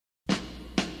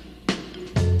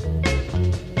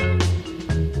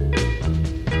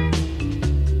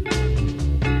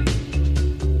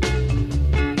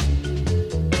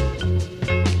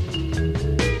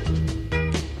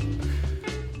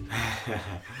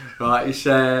Right, it's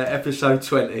episode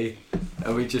 20,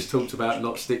 and we just talked about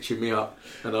not stitching me up,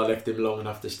 and I left him long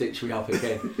enough to stitch me up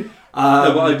again.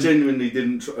 No, but I genuinely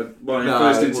didn't. My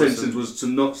first intention was to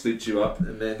not stitch you up,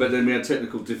 but then we had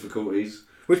technical difficulties.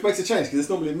 Which makes a change because it's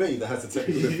normally me that has the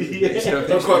technical difficulties.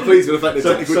 Yeah. I'm quite pleased with the fact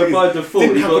that technical So by default,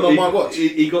 didn't happen on my watch.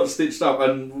 He got stitched up,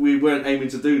 and we weren't aiming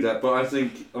to do that. But I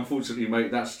think, unfortunately,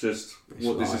 mate, that's just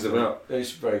what this is about.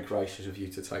 It's very gracious of you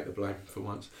to take the blame for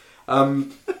once.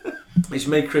 It's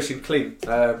me, Chris and Clint.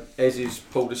 Ez is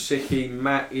pulled a sickie.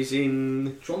 Matt is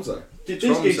in Tromso. Did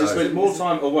this geezer spend more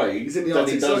time away He's in the than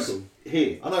he Arctic does Circle.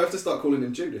 here? I know, I have to start calling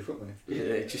him Judith, won't we?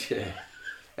 Yeah.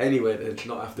 Anywhere to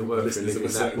not have to work for a living. A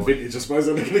That certain point. vintage, I suppose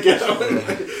I'm going to get out.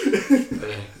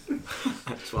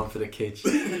 That's one for the kids.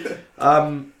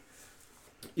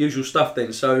 Usual stuff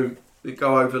then. So we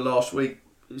go over last week.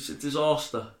 It's a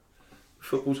disaster.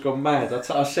 Football's gone mad.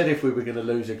 I said if we were going to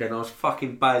lose again, I was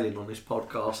fucking bailing on this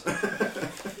podcast.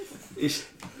 It's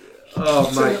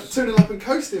mate. 2-0 up and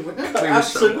coasting, weren't you? I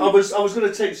was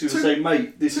going to text you and say,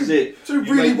 mate, this is it. Two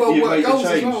really well worked goals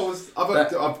as change. well.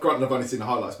 I've granted I've only seen the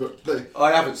highlights, but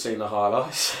I haven't seen the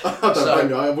highlights. I don't blame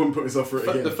you. I wouldn't put myself for it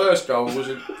again. The first goal was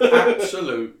an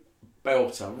absolute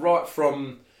belter. Right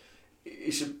from,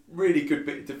 it's a really good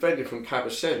bit of defending from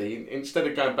Cabaselli. Instead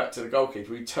of going back to the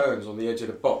goalkeeper, he turns on the edge of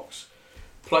the box,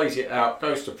 plays it out,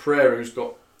 goes to Pereira, who's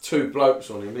got two blokes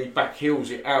on him, and he back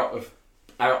heels it out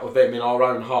of them in our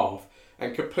own half,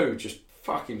 and Capoue just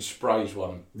fucking sprays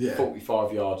one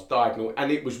 45 yards diagonal,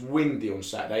 and it was windy on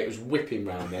Saturday. It was whipping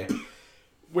round there.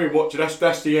 We're watching.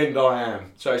 That's the end. I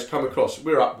am. So it's come across.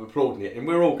 We're up applauding it, and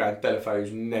we're all going.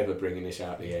 Delafeu's never bringing this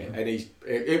out of the air, and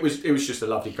it was just a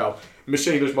lovely goal.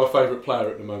 Messina's my favourite player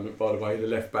at the moment, by the way. The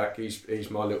left back. He's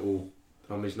my little.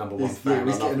 I'm his number one fan.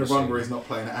 He's getting a run where he's not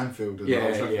playing at Anfield.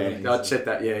 I'd said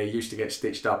that. Yeah, he used to get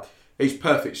stitched up. He's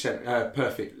perfect.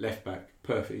 Perfect left back.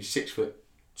 Perfect. He's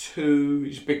 6'2".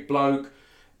 He's a big bloke.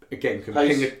 Again,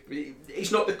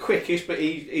 he's not the quickest, but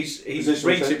he reads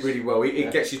it really well. He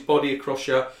gets his body across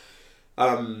you.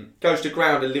 Goes to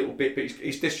ground a little bit, but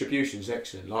his distribution's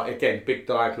excellent. Like again, big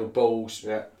diagonal balls,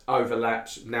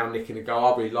 overlaps. Now nicking a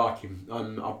goal. I really like him.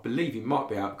 I believe he might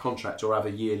be out of contract or have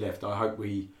a year left. I hope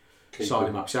we sign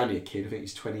him up. He's only a kid. I think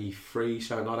he's 23,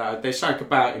 something like that. There's something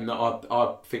about him that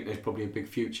I think there's probably a big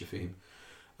future for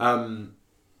him.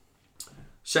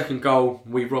 Second goal,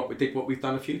 we did what we've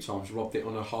done a few times. Robbed it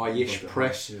on a high-ish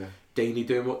press. Yeah. Deeney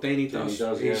doing what Deeney does.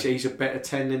 He's a better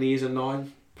 10 than he is a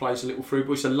 9. Plays a little through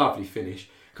ball. It's a lovely finish.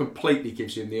 Completely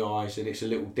gives him the eyes, and it's a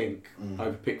little dink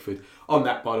over Pickford. On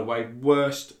that, by the way,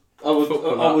 worst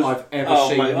footballer I've ever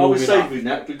seen. Mate, I was saving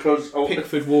that because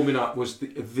Pickford warming up was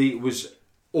was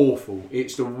awful.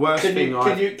 It's the worst thing I've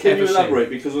ever seen. Can you elaborate?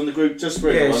 Because on the group, on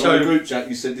the group chat,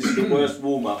 you said this is the worst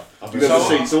warm-up you've ever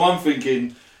seen. So I'm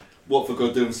thinking, Watford got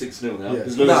to do them 6-0 now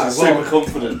because Lewis is super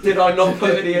confident. Did I not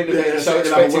put at the end of it so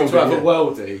expecting to have a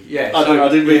worldie? Yeah. I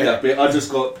didn't read that bit. I just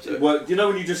got. Well, you know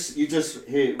when you just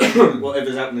hear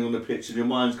whatever's happening on the pitch and your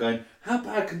mind's going, how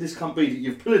bad can this be that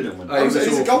you're pulling them? It's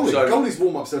a goalie. Goalies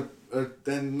warm-ups are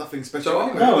then nothing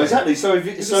special. No, exactly. So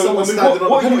someone standing on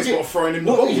the penalty spot throwing him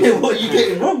the ball. What are you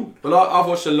getting wrong? Well, I've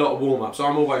watched a lot of warm-ups.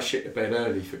 I'm always shit to bed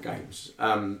early for games.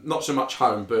 Not so much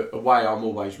home, but away I'm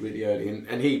always really early.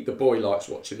 And the boy likes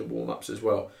watching the warm-ups as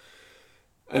well.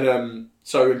 And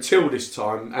so until this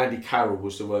time, Andy Carroll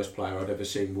was the worst player I'd ever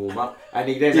seen warm up. And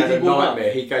he then had a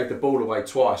nightmare. He gave the ball away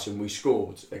twice and we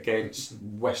scored against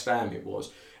West Ham it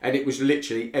was. And it was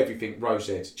literally everything rose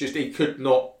heads. Just he could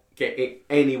not get it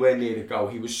anywhere near the goal.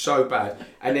 He was so bad.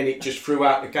 And then it just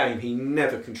throughout the game, he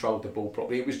never controlled the ball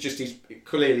properly. It was just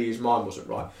clearly his mind wasn't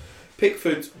right.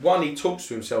 Pickford, he talks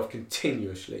to himself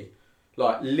continuously.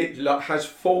 Like has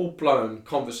full blown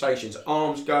conversations,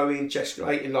 arms going,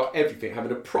 gesticulating, like everything,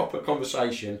 having a proper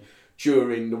conversation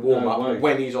during the warm up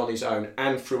when he's on his own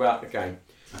and throughout the game.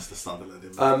 That's the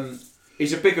Sunderland.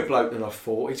 He's a bigger bloke than I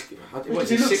thought. He's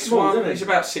 6'1". He's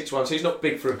about 6'1", so he's not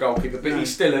big for a goalkeeper, but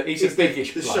he's still a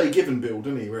biggish bloke. The Shay Given build,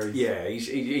 isn't he?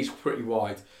 He's pretty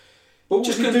wide. But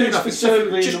just couldn't do nothing.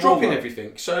 So just dropping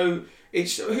everything. So.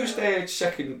 Who's their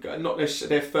second, not their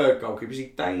third goalkeeper? Is he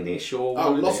Danish or?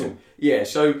 Lossell. Yeah,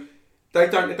 so they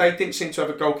didn't seem to have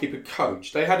a goalkeeper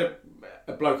coach. They had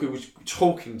a bloke who was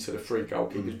talking to the three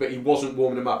goalkeepers, but he wasn't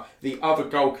warming them up. The other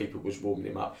goalkeeper was warming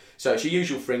him up. So it's a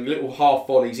usual thing, little half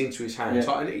volleys into his hands,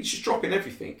 and he's just dropping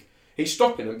everything. He's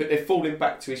stopping them, but they're falling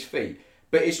back to his feet.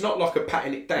 But it's not like a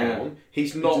patting it down. Yeah.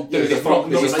 He's not doing it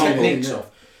properly. His technique's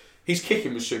off. His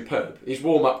kicking was superb. His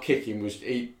warm-up kicking was...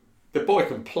 The boy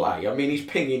can play. I mean, he's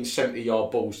pinging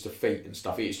 70-yard balls to feet and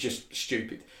stuff. It's just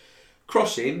stupid.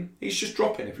 crossing, he's just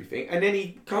dropping everything, and then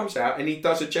he comes out and he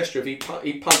does a gesture of he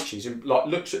punches and like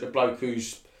looks at the bloke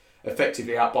who's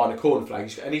effectively out behind the corner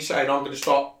flag, and he's saying, "I'm going to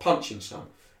start punching some."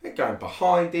 They're going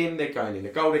behind him, they're going in the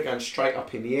goal, they're going straight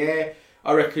up in the air.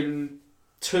 I reckon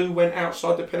 2 went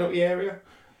outside the penalty area.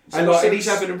 And he's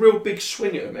having a real big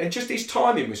swing at him, and just his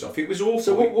timing was off. It was awful.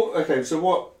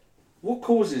 So what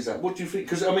causes that? What do you think?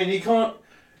 Because I mean, he can't.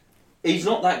 He's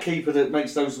not that keeper that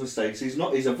makes those mistakes. He's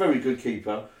not. He's a very good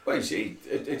keeper. Well, he's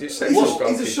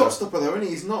a shot stopper though, isn't he?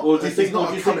 He's not. Well, do you think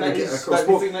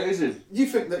that is it? You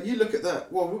think that you look at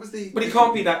that? Well, what was the? But he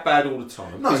can't be that bad all the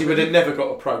time because he would have never got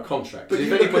a pro contract. But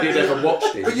if anybody had ever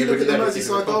watched it, but you look at the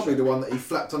Merseyside derby, the one that he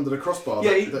flapped under the crossbar.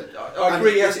 Yeah, I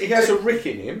agree. He has a rick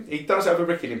in him. He does have a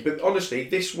rick in him. But honestly,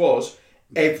 this was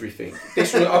everything.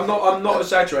 This was. I'm not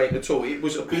exaggerating at all. It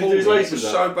was appalling. It was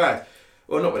so bad.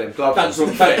 Well, not with them gloves. Pants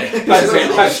on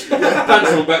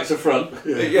back to front.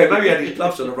 Yeah, maybe he had his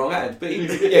gloves on the wrong hand. But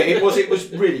it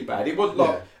was really bad. It was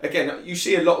like again, you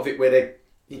see a lot of it where they,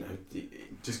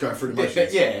 just going through the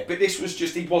motions. But this was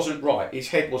just he wasn't right. His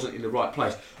head wasn't in the right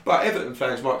place. But Everton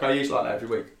fans might go, he's like that every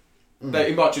week.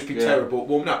 He might just be terrible at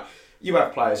warming up. You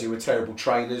have players who are terrible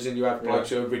trainers, and you have blokes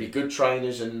who are really good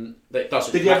trainers, and that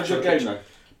doesn't. Did he have a good game though?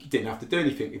 He didn't have to do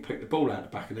anything. He picked the ball out of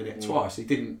the back of the net twice. He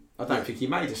didn't. I don't think he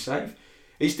made a save.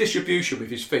 His distribution with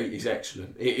his feet is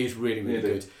excellent. It is really, really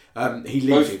good. He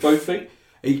leaves both feet.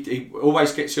 He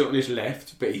always gets it on his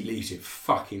left, but he leaves it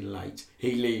fucking late.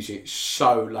 He leaves it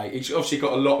so late. He's obviously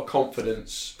got a lot of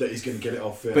confidence that he's going to get it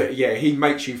off. Yeah. But he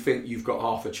makes you think you've got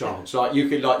half a chance. Like you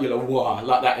could, you're like, wow,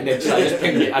 like that, and then say, just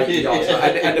ping it 80 yards,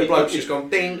 and the bloke's just gone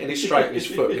ding, and it's straight in his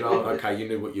foot. You're like, okay, you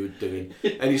knew what you were doing.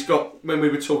 And he's got. When we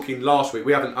were talking last week,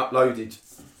 we haven't uploaded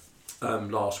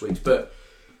last week's, but.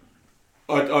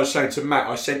 I was saying to Matt,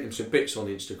 I sent him some bits on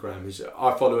Instagram.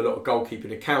 I follow a lot of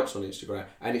goalkeeping accounts on Instagram,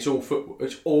 and it's all football.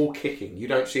 It's all kicking. You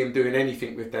don't see them doing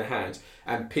anything with their hands.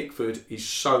 And Pickford is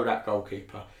so that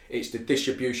goalkeeper. It's the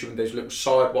distribution. There's little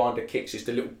sidewinder kicks. It's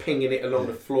the little pinging it along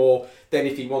the floor. Then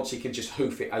if he wants, he can just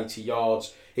hoof it 80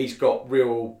 yards. He's got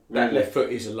that left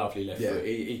foot is a lovely left foot.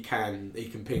 He can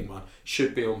ping one.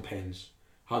 Should be on pens.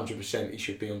 100%. He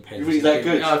should be on pens. You think that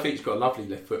good? Yeah, I think he's got a lovely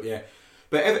left foot. Yeah.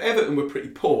 But Everton were pretty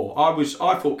poor. I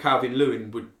thought Calvin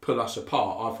Lewin would pull us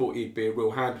apart. I thought he'd be a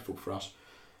real handful for us.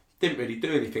 Didn't really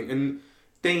do anything. And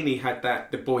Deeney had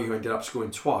the boy who ended up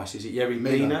scoring twice. Is it Yerry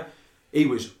Mina? He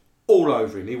was all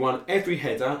over him. He won every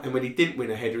header, and when he didn't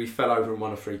win a header, he fell over and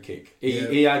won a free kick.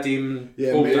 He had him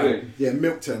all day. Yeah,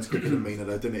 Milk turns quicker than Mina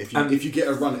though, didn't it? If you get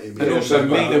a run at him. And also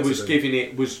Mina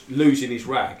was losing his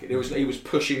rag. He was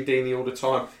pushing Deeney all the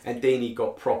time, and Deeney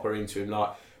got proper into him. Like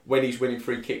when he's winning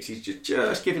free kicks, he's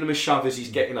just giving him a shove as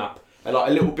he's getting up, and like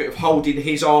a little bit of holding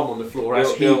his arm on the floor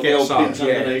as he gets up.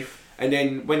 And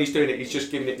then when he's doing it, he's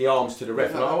just giving it the arms to the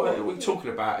ref. Like, what are we talking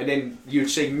about? And then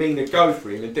you'd see Mina go for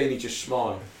him, and Deeney just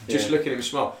smile, just look at him and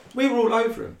smile. We were all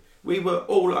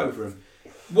over him.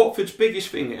 Watford's biggest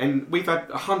thing, and we've had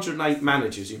 108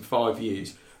 managers in 5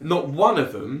 years. Not one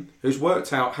of them has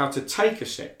worked out how to take a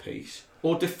set piece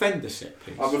or defend a set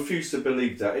piece. I refuse to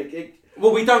believe that.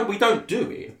 Well, we don't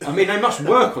do it. I mean, they must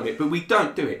work on it, but we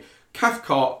don't do it.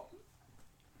 Cathcart,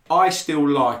 I still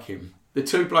like him. The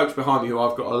two blokes behind me who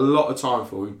I've got a lot of time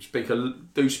for, who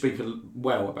do speak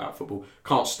well about football,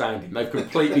 can't stand him. They've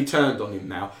completely turned on him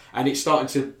now, and it's starting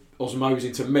to osmose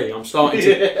into me. I'm starting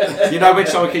to, when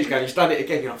someone keeps going, he's done it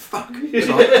again, you're like, fuck.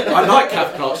 I like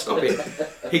Cathcart, stop it.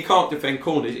 He can't defend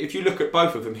corners. If you look at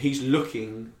both of them, he's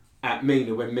looking at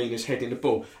Mina when Mina's heading the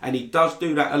ball, and he does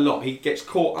do that a lot. He gets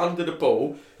caught under the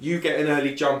ball, you get an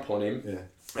early jump on him,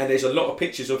 and there's a lot of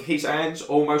pictures of his hands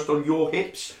almost on your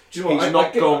hips. Do you know what? He's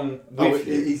not gone with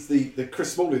you. He's the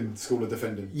Chris Smalling school of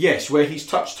defending. Yes, where he's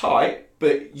touched tight,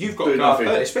 but you've got to go up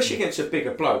early, especially against a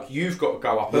bigger bloke. You've got to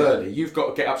go up early. You've got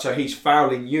to get up, so he's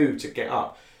fouling you to get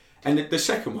up. And the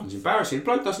second one's embarrassing. The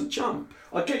bloke doesn't jump.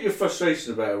 I get your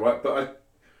frustration about it, right? But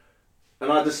I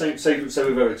had the same with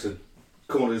Ericsson.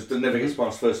 Corners that never gets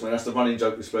past first man. That's the running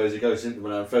joke with Spurs. He goes into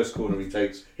the first corner he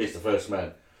takes, hits the first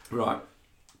man. Right.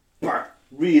 But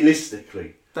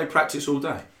realistically, they practice all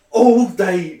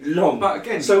day long. But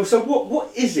again, so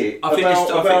what is it about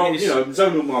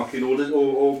zonal marking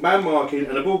or man marking,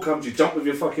 and the ball comes, you jump with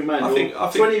your fucking man. I think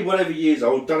 20 whatever years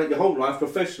old, done it your whole life,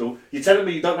 professional. You're telling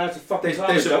me you don't know how to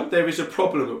fucking there is a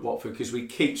problem at Watford because we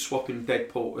keep swapping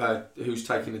dead ball. Who's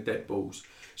taking the dead balls?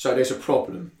 So there's a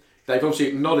problem. They've obviously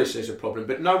acknowledged there's a problem,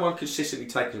 but no one consistently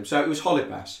taking them. So it was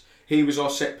Holibas. He was our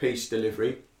set-piece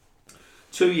delivery.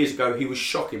 2 years ago, he was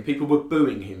shocking. People were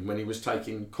booing him when he was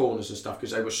taking corners and stuff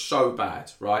because they were so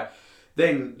bad, right?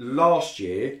 Then last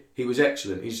year, he was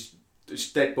excellent. He's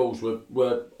dead balls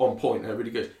were on point. They're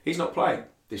really good. He's not playing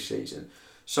this season.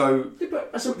 So but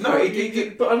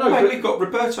I know. Mate, we've got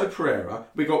Roberto Pereira,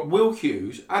 we've got Will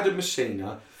Hughes, Adam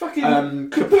Messina, fucking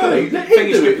Capu. The thing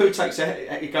is,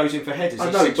 Capu he goes in for headers. I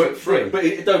know, he's 6'3". But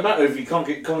it don't matter if you can't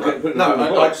get put in the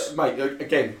box. Mate,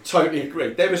 again, totally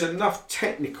agree. There is enough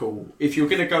technical. If you're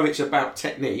going to go, it's about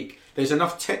technique. There's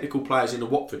enough technical players in the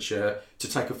Watford shirt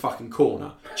to take a fucking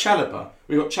corner.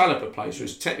 We've got Chalobah plays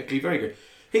who's technically very good.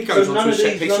 He goes on to a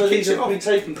set piece. None of these have been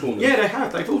taken corners. Yeah, they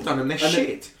have. They've all done them. They're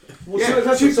shit. What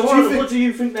do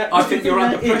you think that? I think you're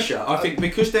under pressure. I think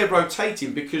because they're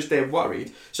rotating, because they're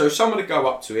worried. So someone to go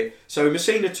up to it. So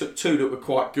Messina took two that were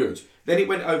quite good. Then it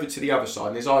went over to the other side,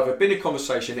 and there's either been a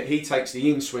conversation that he takes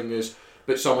the in-swingers,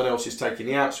 but someone else is taking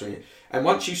the out-swingers. And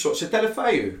once you so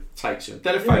Deulofeu takes him.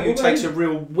 Deulofeu takes a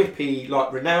real whippy,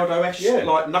 like Ronaldo-esque,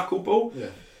 like knuckleball. Yeah.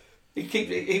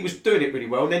 He was doing it really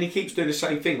well, and then he keeps doing the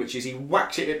same thing, which is he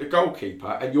whacks it at the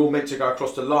goalkeeper, and you're meant to go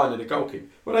across the line of the goalkeeper.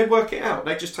 Well, they work it out.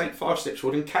 They just take 5 steps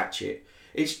forward and catch it.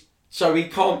 So he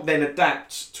can't then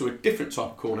adapt to a different type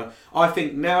of corner. I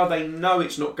think now they know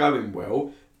it's not going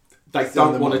well, they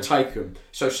don't want to take them,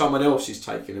 so someone else is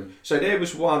taking them. So there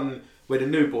was one where the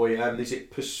new boy, is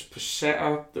it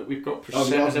Pacetta that we've got?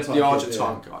 The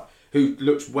Argentine guy, who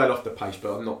looks well off the pace,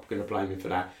 but I'm not going to blame him for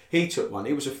that. He took one.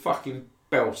 It was a fucking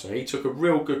belter. He took a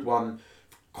real good one,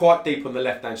 quite deep on the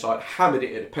left-hand side, hammered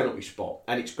it at the penalty spot,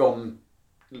 and it's gone.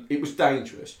 It was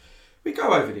dangerous. We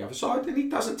go over the other side, and he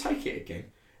doesn't take it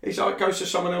again. He's like, goes to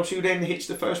someone else who then hits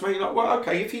the first man. You're like, well,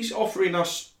 okay, if he's offering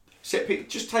us set piece,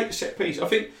 just take the set piece. I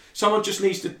think someone just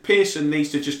needs to. Pearson needs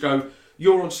to just go.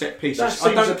 You're on set pieces.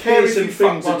 I don't care if you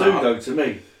thing to do, though. To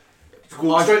me,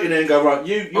 go straight in there and go right.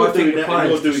 You're doing that, and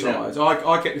you're doing that.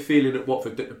 I get the feeling at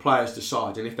Watford that the players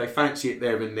decide, and if they fancy it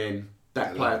there and then.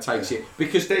 That player takes it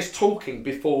because there's talking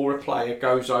before a player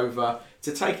goes over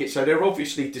to take it, so they're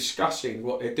obviously discussing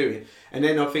what they're doing. And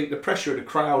then I think the pressure of the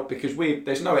crowd, because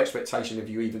there's no expectation of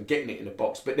you even getting it in the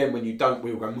box, but then when you don't,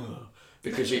 we'll go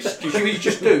because you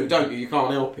just do, don't you? You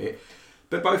can't help it.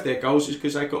 But both their goals is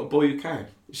because they've got a boy who can.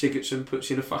 Sigurdsson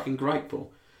puts in a fucking great ball.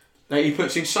 He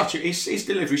puts in such a his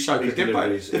delivery's so good.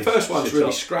 The first one's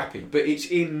really scrappy, but it's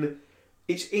in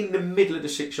the middle of the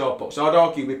 6-yard box. I'd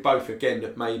argue with both again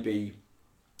that maybe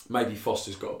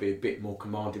Foster's got to be a bit more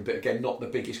commanding, but again, not the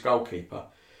biggest goalkeeper.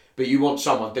 But you want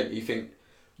someone, don't you? Think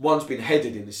one's been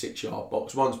headed in the 6-yard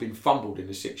box, one's been fumbled in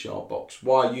the 6-yard box.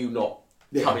 Why are you not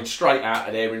coming straight out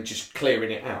of there and just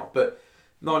clearing it out? But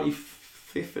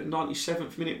 95th and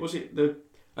 97th minute, was it?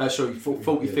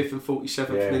 45th and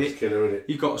 47th minute. Killer, isn't it?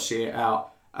 You've got to see it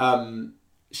out.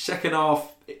 Second half,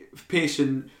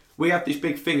 Pearson, we have this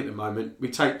big thing at the moment. We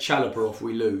take Chalobah off,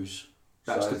 we lose.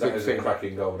 That's the big thing. A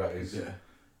cracking goal, that is.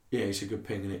 Yeah, it's a good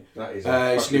ping, isn't it? That is.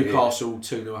 It's Newcastle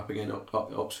 2-0 up again at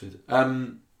Oxford.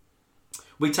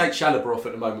 We take Chalobah off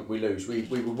at the moment, we lose. We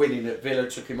were winning at Villa,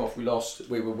 took him off, we lost.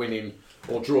 We were winning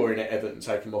or drawing at Everton,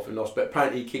 take him off and lost. But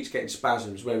apparently he keeps getting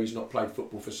spasms where he's not played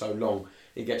football for so long.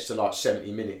 He gets to like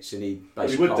 70 minutes and he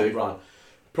basically can't run.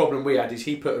 Problem we had is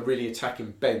he put a really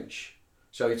attacking bench.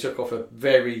 So he took off a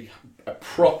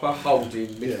proper holding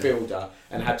midfielder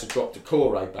and had to drop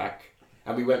Doucouré back.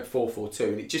 And we went 4-4-2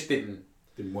 and it just didn't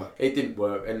work. It didn't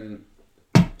work. And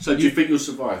so do you think you'll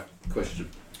survive? Question.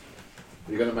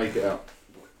 You're going to make it out?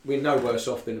 We're no worse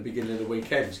off than the beginning of the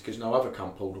weekends because no other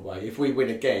cunt pulled away. If we win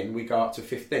again, we go up to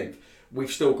 15th.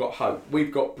 We've still got hope.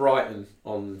 We've got Brighton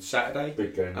on Saturday.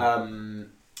 Big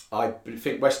game. I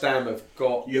think West Ham have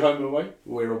got... You home or away?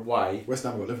 We're away. West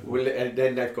Ham got Liverpool. And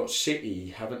then they've got City,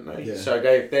 haven't they? Yeah. So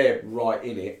they're right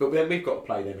in it. But then we've got to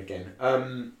play them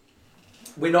again.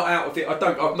 We're not out of it.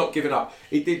 I've not given up.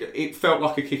 It felt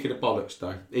like a kick in the bollocks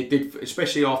though. It did,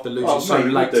 especially after losing so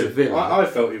late to Villa. I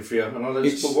felt it for you, and I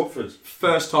just put Watford.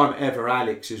 First time ever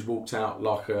Alex has walked out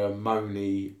like a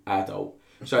moany adult.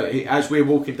 So as we're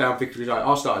walking down Victory Lane,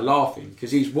 I started laughing because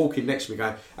he's walking next to me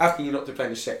going, how can you not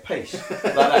defend a set piece? Like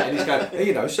that. And he's going,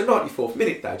 it's the 94th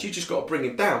minute, Dad. You just got to bring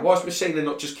him down. Why is Messina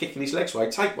not just kicking his legs away?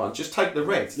 Take one. Just take the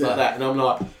red. Like that. And I'm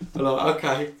like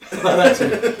okay.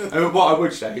 And what I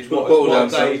would say is what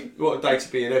a day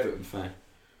to be an Everton fan.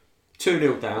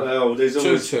 2-0 down. Well, there's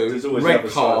always 2-2. Red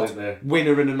card.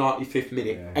 Winner in the 95th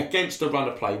minute against the run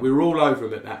of play. We were all over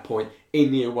him at that point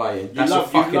in the away end. That's a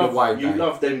fucking away game. You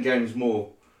love them games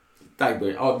more. They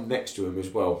were. I'm next to him as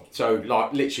well. So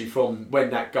like literally from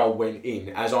when that goal went in,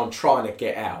 as I'm trying to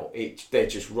get out, they're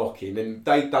just rocking. And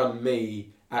they done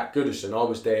me at Goodison. I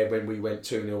was there when we went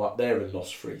 2-0 up there and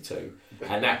lost 3-2,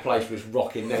 and that place was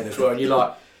rocking then as well. And you're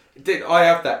like, I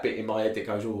have that bit in my head that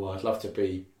goes, I'd love to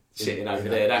be sitting over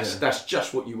there. That's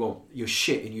just what you want. You're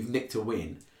shit and you've nicked a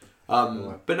win.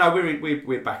 But no,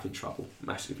 we're back in trouble,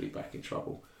 massively back in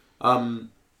trouble.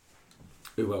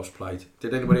 Who else played?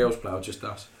 Did anybody else play or just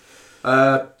us?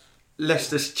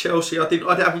 Leicester Chelsea.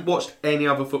 I haven't watched any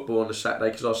other football on the Saturday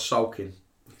because I was sulking.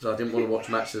 So I didn't want to watch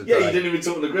match of the day. Yeah, you didn't even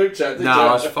talk in the group chat, did you? No,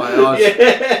 I was fine.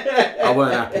 I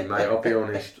weren't happy, mate. I'll be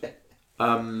honest.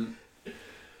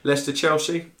 Leicester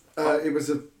Chelsea. It was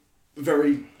a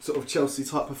very sort of Chelsea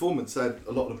type performance. They had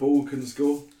a lot of the ball, couldn't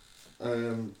score.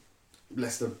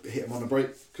 Leicester hit them on the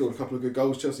break, scored a couple of good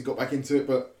goals. Chelsea got back into it,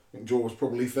 but I think draw was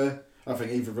probably fair. I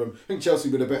think either of them. I think Chelsea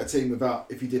were a better team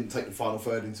if you didn't take the final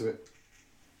third into it.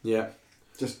 Yeah.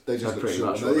 They just look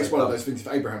short. It's one of those things.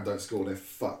 If Abraham don't score, they're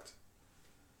fucked.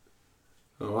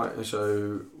 All right.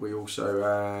 So we also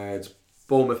had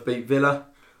Bournemouth beat Villa.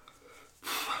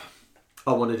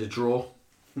 I wanted a draw,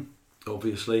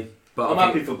 obviously, but I'm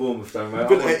happy for Bournemouth, though, mate. I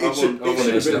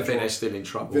think they're still in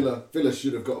trouble. Villa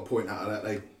should have got a point out of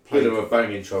that. Villa were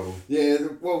banging trouble. Yeah.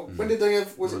 Well, when did they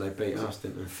have? They beat us,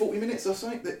 didn't they? 40 minutes or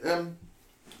something.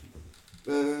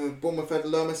 Bournemouth had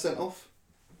Lerma sent off.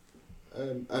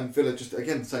 And Villa just,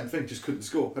 again, the same thing, just couldn't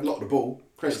score. Had a lot of the ball,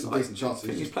 created some decent chances. I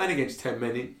think he's playing against 10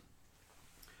 men. It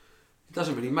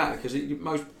doesn't really matter because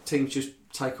most teams just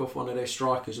take off one of their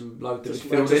strikers and load the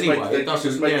midfield anyway. It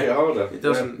doesn't make it harder. It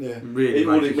doesn't really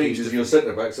All it means is your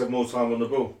centre backs have more time on the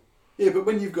ball. Yeah, but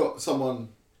when you've got someone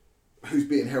who's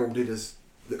being heralded as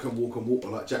that can walk on water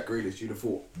like Jack Grealish, you'd have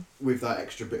thought with that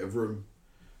extra bit of room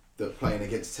that playing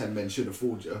against 10 men should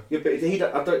afford you. Yeah, but he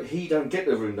don't get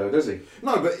the room though, does he?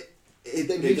 No, but he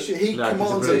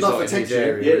commands enough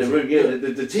attention. Yeah, the room. Yeah,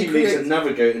 the team needs to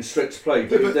navigate and stretch play.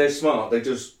 But if they're smart, they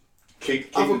just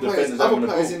keep the defenders up on the ball. Other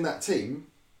players in that team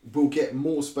will get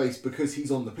more space because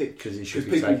he's on the pitch. Because he should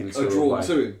be taking people are drawn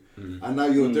to him. And now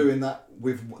you're doing that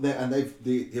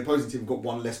the opposing team have got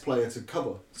one less player to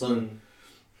cover. So.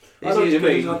 I don't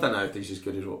know if he's as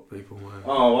good as what people were.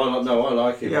 I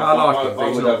like him. Yeah, I like him. I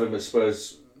would have him at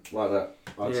Spurs like that.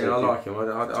 I like him.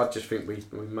 I just think we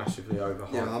massively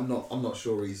overhyped. Yeah, I'm not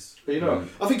sure he's. But you know,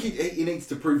 I think he needs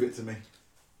to prove it to me.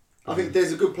 I think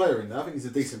there's a good player in there. I think he's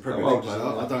a decent Premier League player.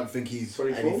 I don't think he's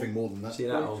 24? Anything more than that. See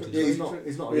that old? Yeah, he's not.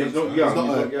 He's not. He's not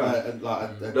young.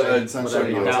 They've been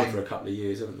down for a couple of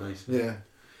years, haven't they? So. Yeah.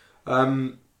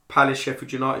 Palace,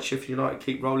 Sheffield United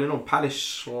keep rolling on. Palace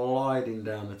sliding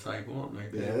down the table, aren't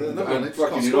they? Yeah,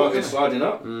 fucking United sliding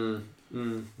up.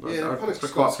 Yeah, Palace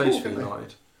quite pleased for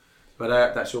United.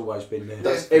 But that's always been there.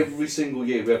 That's every single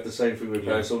year we have the same thing with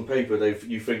Palace. On paper,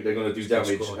 you think they're going to do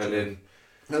damage, and then.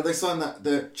 They signed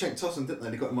the Cenk Tosun, didn't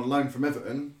they? They got him on loan from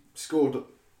Everton. Scored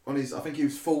on his, I think he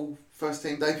was full first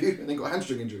team debut, and then got a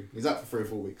hamstring injury. He's out for 3 or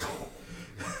 4 weeks.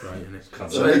 Great, isn't it?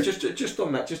 So just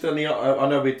on that, just on the, I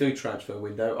know we do transfer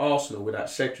window. Arsenal with that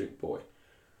Cedric boy.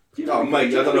 Mate, I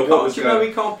don't know what was going. Do you know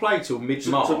he can't play till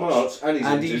mid-March? To March,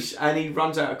 and he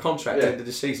runs out of contract at the end of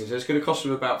the season, so it's going to cost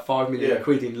him about £5 million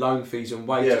quid in loan fees and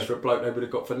wages for a bloke they would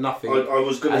have got for nothing.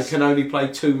 And can only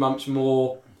play 2 months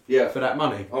more. For that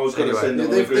money. I was going to send them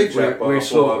on the group chat, but I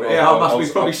must be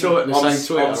probably short in the same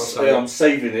Twitter. I'm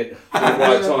saving it for the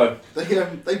right time.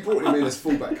 They brought him in as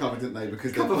fullback cover, didn't they?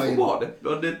 Because cover for what?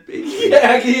 He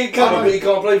cover, but he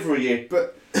can't play for a year.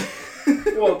 But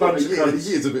what a bunch of cunts. A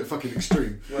year's a bit fucking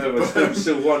extreme. Whatever,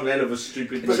 still one hell of a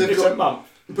stupid. But they've got a month.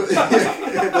 But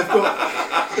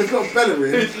they've got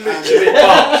Bellerin. Literally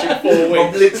March in 4 weeks.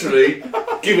 I'm literally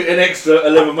give it an extra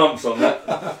 11 months on that.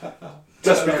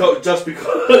 Just because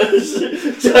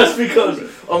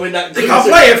I'm in that. He can't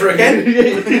play ever again.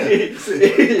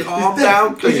 Calm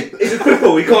down, please. He's a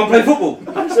cripple. He can't play football.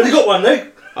 So they got one though.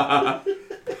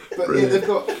 But yeah, they've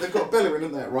got Bellerin,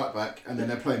 haven't they, at right back, and then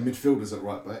they're playing midfielders at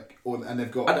right back, and they've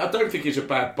got. I don't think it's a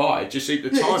bad buy. Just the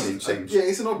timing seems. Yeah,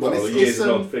 it's an odd one. It's an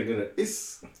odd thing, isn't it?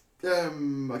 It's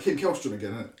Kim Kjellstrom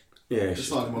again, isn't it? Yeah, just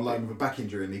signed him on loan with a back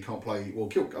injury, and he can't play. Well, I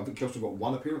think Kjellstrom got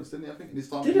 1 appearance, didn't he? I think in his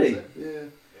time. Did he? Yeah.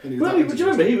 Well, do you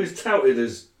remember he was touted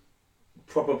as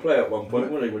proper player at one point,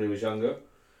 wasn't he, when he was younger?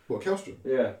 What, Kjellstrom?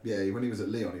 Yeah. Yeah, when he was at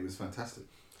Lyon, he was fantastic.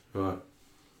 Right.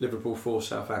 Liverpool 4,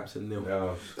 Southampton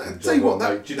 0. Yeah. Tell you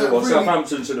what, do you know what? Really,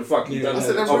 Southampton should have fucking done that. I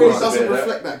said that really doesn't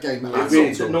reflect that game.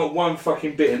 Not one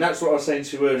fucking bit, and that's what I was saying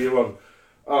to you earlier on.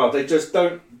 They just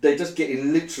get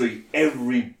in literally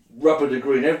every rubber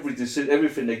degree and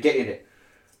everything they get in it.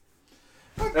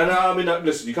 And I mean,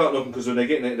 listen, you can't knock them because when they're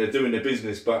getting it, they're doing their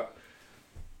business, but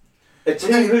a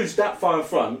team who's that far in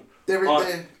front...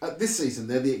 this season,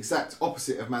 they're the exact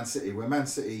opposite of Man City, where Man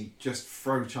City just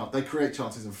they create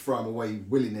chances and throw them away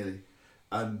willy-nilly,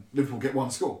 and Liverpool get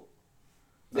 1 score.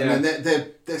 And then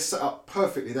they're set up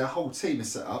perfectly, their whole team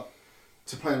is set up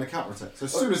to play on a counter-attack. So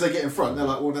as soon as they get in front, they're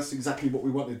like, well, that's exactly what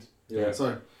we wanted. Yeah.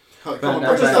 So... Come But on, no,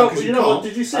 break no, us no. down because You know can't, what,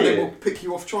 did you see and then it? we'll pick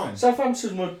you off trying.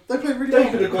 Southampton were. They played really They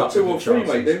well. could have got 2 or 3,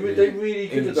 mate. They really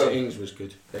could have done. Ings was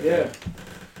good. Yeah.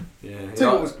 Yeah.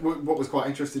 Tell you what was quite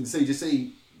interesting to see. Did you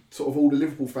see sort of all the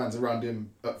Liverpool fans around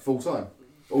him at full time?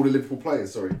 All the Liverpool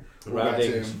players, sorry. All Around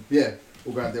going to Ings. him. Yeah.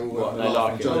 All going there. All What, they laughing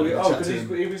like and him? joking and Oh, chatting because to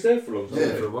him. he was there for a long time.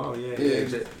 Yeah. For a while, yeah.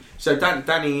 Yeah. So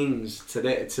Danny Ings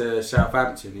to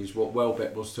Southampton is what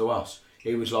Welbeck was to us.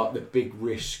 He was like the big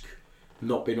risk,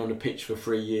 not been on the pitch for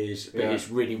 3 years, but it's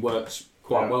really worked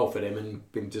quite well for them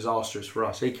and been disastrous for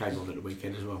us. He came on at the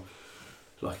weekend as well.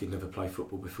 Like he'd never played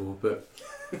football before, but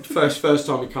first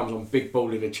time he comes on, big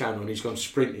ball in the channel, and he's gone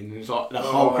sprinting, and it's like the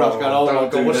whole crowd's going, "Oh my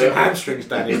god, what's your hamstrings,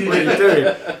 Danny? What are you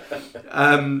doing?"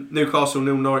 Newcastle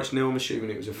 0, Norwich 0. I'm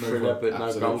assuming it was a thriller, but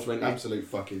no goals went in. Absolute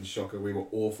fucking shocker. We were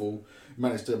awful.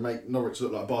 Managed to make Norwich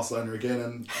look like Barcelona again,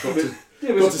 and got to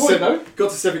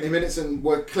 70 minutes and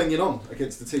were clinging on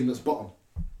against the team that's bottom.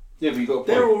 Yeah, but you got.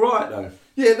 They're all right though.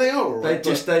 Yeah, they are all right.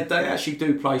 They actually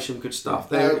do play some good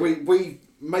stuff. We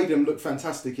made them look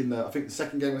fantastic in the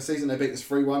second game of the season. They beat us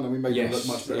 3-1, and we made them look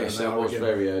much better. Yes, than that they was are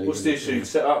very early. What's the issue?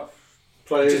 Set up,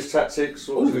 players, tactics,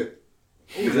 all of it.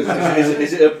 Is it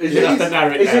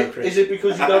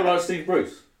because you don't like Steve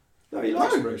Bruce? No, he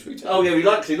likes Bruce. Oh yeah, he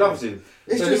loves him.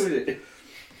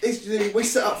 We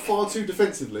set up far too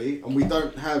defensively, and we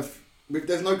don't have.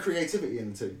 There's no creativity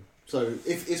in the team. So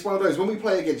if it's one of those, when we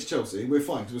play against Chelsea, we're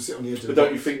fine because we'll sit on the edge of the box. But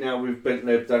don't you think now with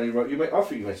Bentaleb, Danny Rose, I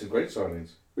think you made some great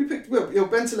signings. We picked. Well,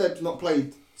 Bentaleb's not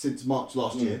played since March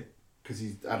last year because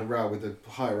he's had a row with the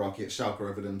hierarchy at Schalke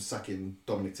over them sacking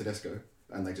Dominic Tedesco,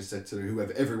 and they just said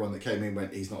to everyone that came in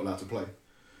went, he's not allowed to play.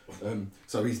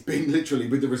 So he's been literally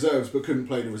with the reserves but couldn't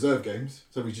play the reserve games.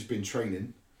 So he's just been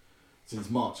training since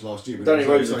March last year. Danny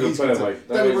Rose is a good player, mate.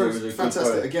 Danny Rose is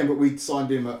fantastic again, but we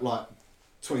signed him at like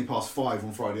 5:20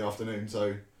 on Friday afternoon,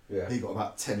 so he got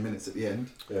about 10 minutes at the end.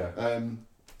 Yeah.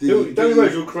 Danny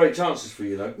Rose will create chances for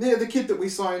you, though. Yeah, the kid that we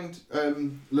signed,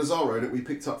 Lazaro, that we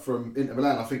picked up from Inter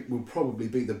Milan, I think will probably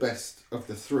be the best of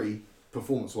the three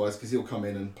performance-wise because he'll come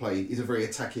in and play. He's a very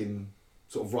attacking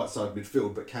sort of right side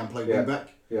midfield, but can play wing back.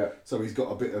 Yeah. So he's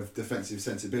got a bit of defensive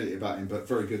sensibility about him, but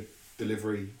very good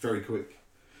delivery, very quick.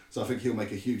 So I think he'll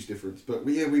make a huge difference. But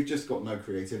we've just got no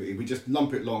creativity. We just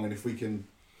lump it long, and if we can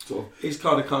sort of... He's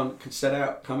kind of come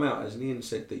out, hasn't he, and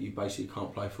said that you basically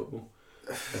can't play football.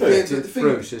 The thing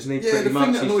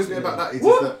that annoys me about that is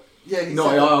that...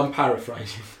 Yeah, I'm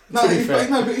paraphrasing. No, but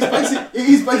it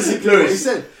is basically what he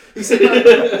said. He said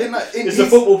it's a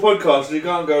football podcast, and you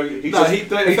can't go. He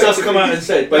just come out and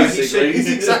said basically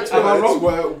his exact words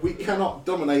were, "We cannot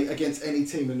dominate against any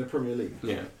team in the Premier League."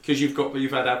 Yeah, because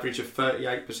you've had average of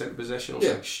 38% possession or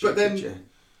something. But then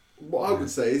what I would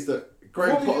say is that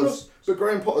Graham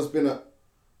Potter's been at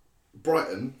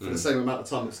Brighton for the same amount of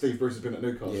time that Steve Bruce has been at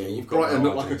Newcastle. Yeah, Brighton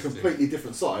look like a completely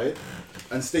different side,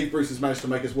 and Steve Bruce has managed to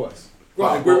make us worse.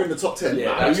 Right, we're in the top 10.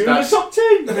 Yeah, you're in the top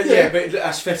 10. Yeah, but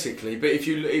aesthetically, but if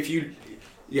you,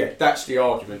 that's the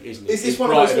argument, isn't it? Is this one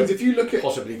of those things? If you look at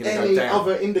any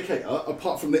other indicator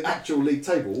apart from the actual league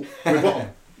table, we're bottom.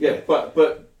 Yeah, but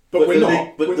we're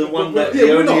not. But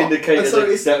the only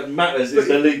indicator that matters is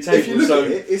the league table. If you look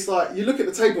at it, it's like you look at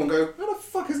the table and go, "How the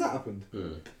fuck has that happened?"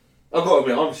 I've got to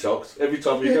admit, I'm shocked. Every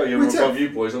time you go, you're above you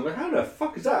boys. I'm like, how the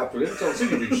fuck is that happening? Every time I see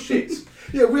you do shit.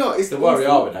 Yeah, we are. It's the worry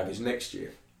I would have is next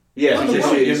year. Yeah,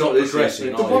 you're not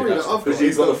progressing. The worry that I've got is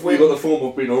you've got the form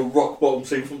of being a rock bottom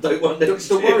team from day one.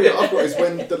 The worry that I've got is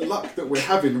when the luck that we're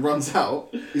having runs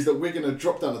out, is that we're going to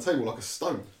drop down the table like a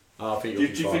stone. I think do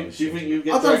you think you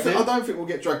get dragged in? I don't think we'll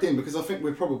get dragged in because I think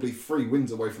we're probably 3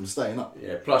 wins away from staying up.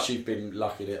 Yeah. Plus, you've been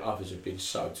lucky that others have been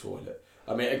so toilet.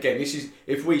 I mean, again,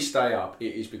 if we stay up,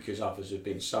 it is because others have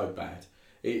been so bad.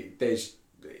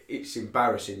 It's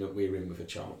embarrassing that we're in with a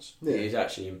chance. Yeah. It is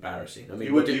actually embarrassing. I mean,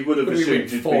 you would have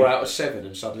assumed we win 4 out of 7,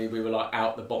 and suddenly we were like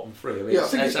out the bottom 3. I mean, I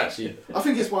think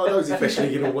it's one of those. Best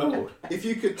league in the world. If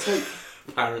you could take,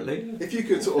 apparently, if you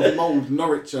could sort of mould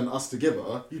Norwich and us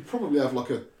together, you'd probably have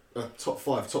like a top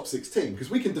 5, top 6 team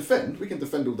because we can defend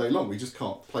all day long. We just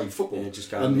can't play football,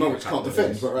 and Norwich can't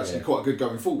defend, but are actually quite good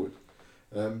going forward.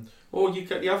 Or you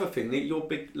get the other thing that your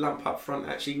big lump up front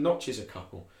actually notches a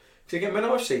couple. Because again, when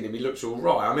I've seen him, he looks all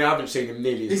right. I mean, I haven't seen him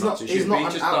nearly as much as you. He's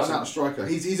not an out-and-out striker.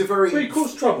 He's a very... But he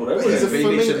caused trouble, though. He's a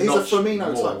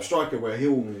Firmino-type striker where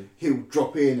he'll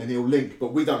drop in and he'll link,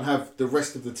 but we don't have the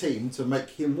rest of the team to make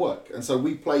him work. And so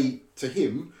we play to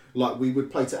him like we would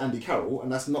play to Andy Carroll,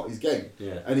 and that's not his game.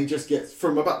 Yeah. And he just gets...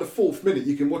 From about the 4th minute,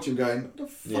 you can watch him going, what the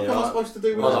fuck am I supposed to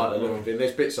do with that? I like the look of him.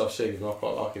 There's bits I've seen him, I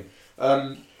quite like him.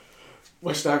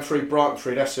 West Ham 3, Brighton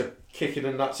 3. That's a kick in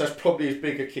the nuts. That's probably as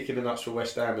big a kick in the nuts for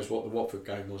West Ham as what the Watford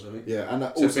game was, I think. Yeah, and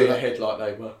that To also be ahead like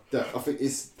they were. I think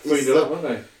it's 3-0 up, weren't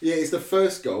they? Yeah, it's the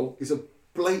first goal. It's a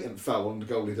blatant foul on the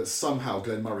goalie that somehow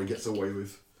Glenn Murray gets away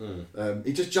with.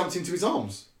 He just jumped into his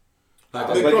arms. The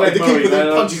keeper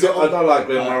then punches it on. I don't like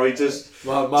Glenn Murray just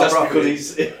because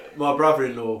he's... My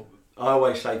brother-in-law, I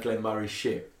always say Glenn Murray's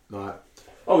shit. Like,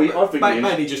 I think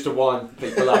mainly just to wind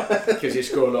people up because he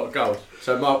scored a lot of goals.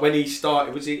 So when he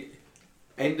started, was it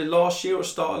end of last year or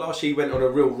start of last year, he went on a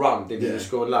real run, didn't he? He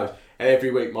scored loads. And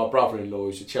every week my brother-in-law,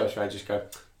 who's a Chelsea fan, just go,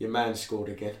 your man scored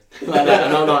again. Like that.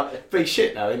 And I'm like, but he's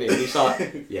shit though, isn't he? And he's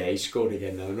like, yeah, he scored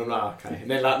again though. And I'm like, okay. And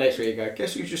then like next week he go,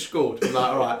 guess who just scored? I'm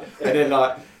like, alright. And then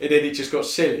it just got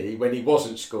silly when he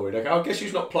wasn't scoring. I go, oh, guess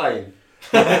who's not playing?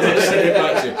 But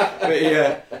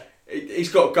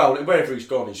he's got a goal. Wherever he's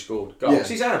gone, he's scored goals. Yeah.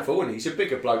 He's a handful, isn't he? He's a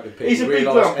bigger bloke than people. He's a big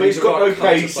realise, bloke, but he's got no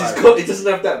pace. He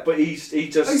doesn't have that, but he's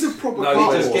a proper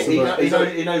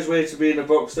he knows where to be in the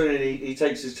box, doesn't he? He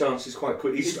takes his chances quite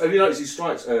quick. Have you noticed he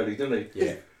strikes early, doesn't he?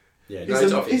 Yeah.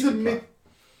 He's a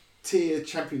mid-tier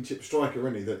championship striker,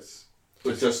 isn't he? That's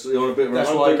just on a bit of a That's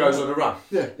run. why he goes on a run.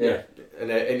 Yeah. And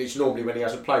it's normally when he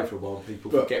hasn't played for a while,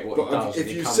 people forget what he does.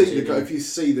 If you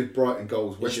see the Brighton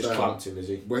goals, West Ham, just clumped him, is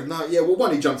he?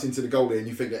 One he jumped into the goalie, and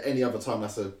you think at any other time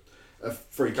that's a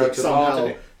free kick.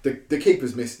 Somehow the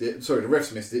keepers missed it. Sorry, the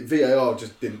refs missed it. VAR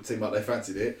just didn't seem like they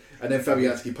fancied it, and then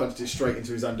Fabianski punched it straight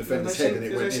into his own defender's head, and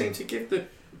it went in. They seem to give the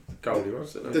goalie,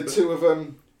 wasn't it? The two of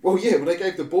them. Well, they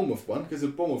gave the Bournemouth one because the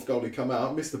Bournemouth goalie come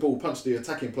out, missed the ball, punched the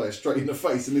attacking player straight in the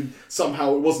face, and then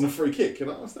somehow it wasn't a free kick. How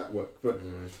does that work? But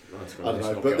I don't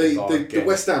know. But the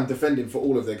West Ham defending for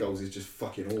all of their goals is just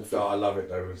fucking awful. Oh, I love it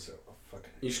though.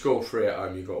 You score 3 at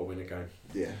home, you've got to win a game.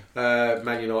 Yeah.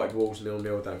 Man United Wolves 0-0. I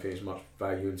don't think there's much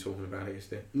value in talking about it, is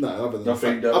there? No, other than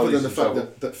the fact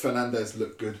that Fernandes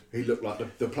looked good. He looked like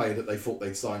the player that they thought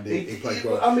they'd signed. He played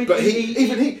well. I mean, but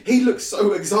he looked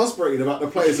so exasperated about the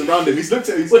players around him. He's kind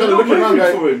of looking around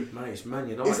going, mate, it's Man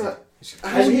United.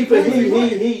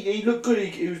 He looked good.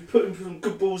 He was putting some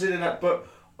good balls in and that, but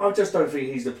I just don't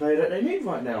think he's the player that they need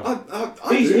right now.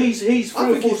 He's 3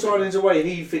 or 4 signings away.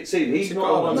 He fits in. He's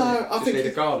not one. No, I think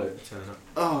a Garland to turn up.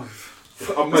 Oh.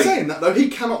 I'm saying that though, he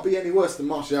cannot be any worse than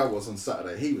Martial was on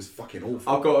Saturday. He was fucking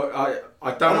awful.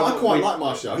 I quite like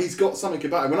Martial. He's got something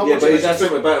about him. But he's had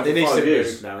something about him for 5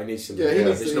 years now. He needs to. Yeah, he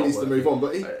needs to move on.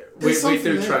 But we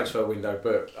do transfer window,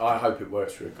 but I hope it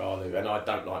works for Garland. And I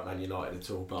don't like Man United at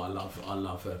all, but I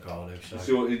love Garland.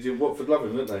 So Watford love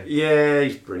him, didn't they? Yeah,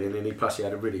 he's brilliant, and plus he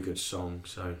had a really good song,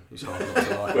 so it's hard not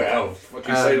to like. Well,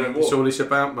 fucking say no more. That's all it's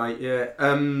about, mate. Yeah.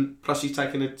 Plus he's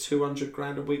taking a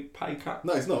 $200,000 a week pay cut.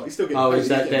 No, he's not. He's still getting paid. Oh, is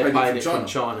that they're paying it from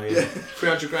China? Yeah.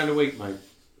 $300,000 a week, mate.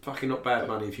 Fucking not bad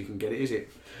money if you can get it, is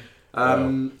it?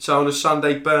 So on a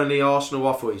Sunday, Burnley, Arsenal.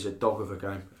 I thought he's a dog of a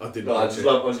game. I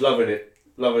was loving it.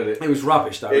 It was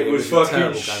rubbish though. It was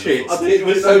fucking shit. It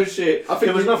was so shit.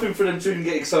 There was nothing for them to even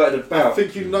get excited about. I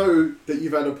think you know that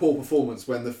you've had a poor performance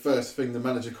when the first thing the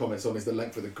manager comments on is the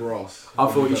length of the grass. I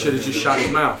thought you should have just shut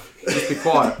his mouth. Just be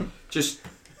quiet.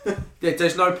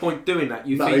 There's no point doing that.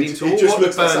 You feed into all what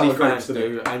the Burnley fans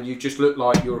do, and you just look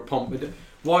like you're a pomp.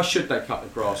 Why should they cut the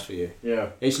grass for you? Yeah,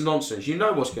 it's nonsense. You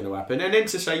know what's going to happen, and then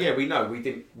to say, yeah, we know we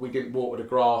didn't water the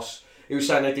grass. He was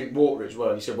saying they didn't water it as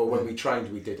well. He said, well, when we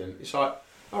trained, we didn't. It's like,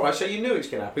 all right, so you knew it's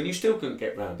going to happen. You still couldn't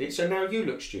get round it, so now you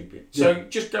look stupid. So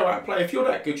just go out and play. If you're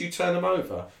that good, you turn them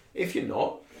over. If you're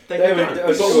not,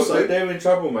 they're in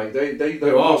trouble, mate. They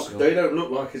don't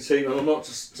look like a team, and I'm not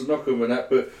to knock them and that,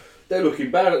 but they're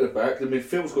looking bad at the back. The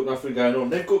midfield's got nothing going on.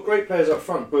 They've got great players up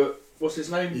front, but what's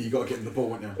his name? You got to get him the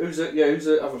ball, haven't you? Who's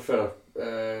the other fella?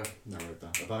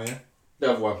 Aubameyang?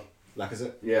 The other one.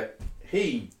 Lacazette? Yeah.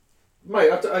 He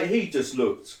just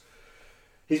looked.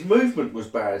 His movement was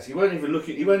bad. He weren't even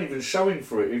looking. He weren't even showing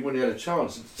for it, even when he had a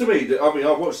chance. To me,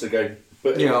 I watched the game,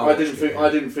 but I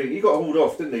didn't think he got hauled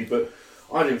off, didn't he? But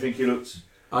I didn't think he looked.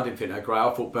 I didn't think that great.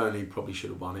 I thought Burnley probably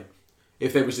should have won it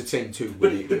if there was a team to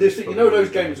win it. But those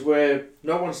games where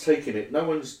no one's taking it, no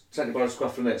one's taking it by the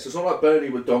scruff of the neck. So it's not like Burnley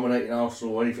were dominating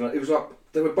Arsenal or anything. It was like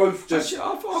they were both just. Actually,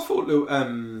 I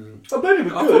thought Burnley were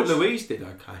good. I thought Louise did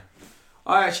okay.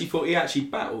 I actually thought he actually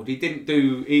battled. He didn't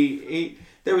do. He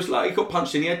there was he got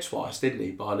punched in the head twice, didn't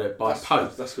he? By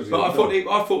Pope. But I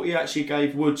thought he actually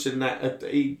gave Woods and that.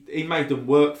 He made them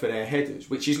work for their headers,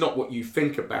 which is not what you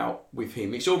think about with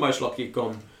him. It's almost like he'd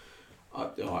gone.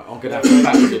 I'm going to have to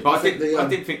back it, but I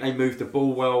didn't think they moved the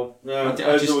ball well. No, I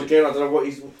don't know what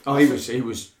he's. Oh, he was.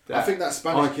 I think that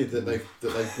Spanish kid that they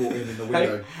brought in the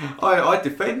window. I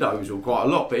defend Ozil quite a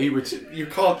lot, but you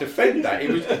can't defend that.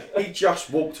 He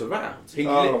just walked around.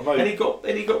 And he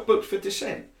got booked for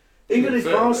dissent. Even his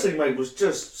passing, mate, was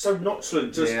just so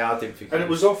nonchalant. I didn't think. And it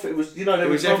was off. It was, there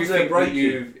was everything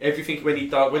breaking. Everything when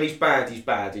he's bad, he's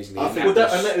bad, isn't he?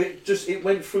 It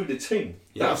went through the team.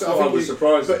 Yeah. That's what I was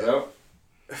surprised about.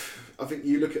 I think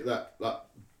you look at that. Like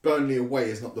Burnley away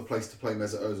is not the place to play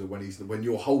Mesut Ozil when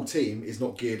your whole team is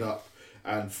not geared up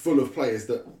and full of players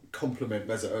that complement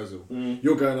Mesut Ozil.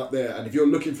 You're going up there, and if you're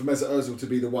looking for Mesut Ozil to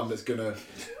be the one that's going to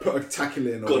put a tackle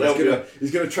in, or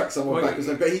he's going to track someone back, or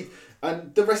something, but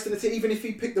and the rest of the team, even if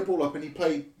he picked the ball up and he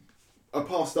played a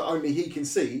pass that only he can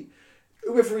see,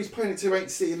 whoever he's playing it to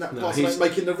ain't seeing that pass and ain't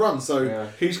making the run. So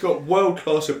he's got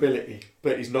world-class ability,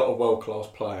 but he's not a world-class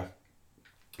player.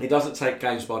 He doesn't take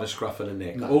games by the scruff of the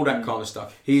neck, all that kind of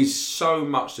stuff. He's so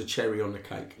much the cherry on the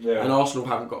cake, and Arsenal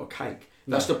haven't got a cake.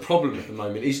 That's the problem at the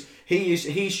moment. He's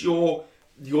your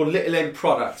little end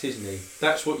product, isn't he?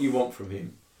 That's what you want from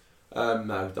him.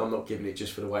 No, I'm not giving it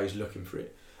just for the way he's looking for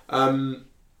it.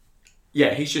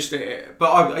 He's just.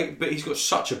 But he's got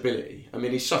such ability. I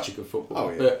mean, he's such a good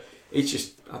footballer. But he's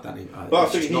just. I don't know. But I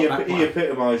think he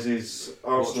epitomises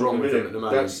Arsenal at the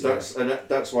minute.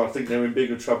 That's why I think they're in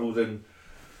bigger trouble than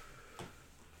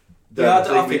we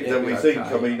think.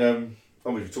 Okay. I mean,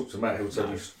 if you talk to Matt, he'll tell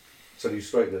you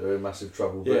straight that they're in massive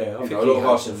trouble. But, a lot of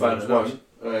Arsenal fans won't,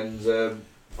 and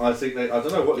I think I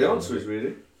don't know what the answer is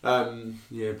really.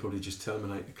 Probably just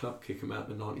terminate the club, kick them out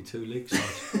the 92 league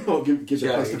side. Or give the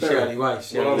place to Barry. I'm up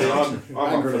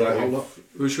for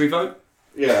that. Should we vote?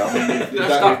 Yeah, I mean,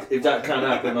 if that can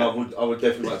happen, I would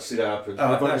definitely like to see that happen.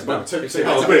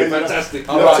 Brilliant, fantastic.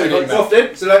 I'll write an email. Off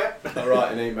then, see you later. I'll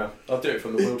write an email. I'll do it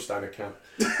from the Wheelstone account.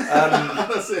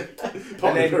 That's it.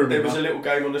 And then there was a little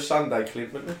game on the Sunday,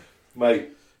 Clint, wasn't there? Mate,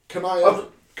 can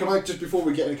I just before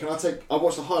we get in? I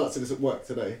watched the highlights of this at work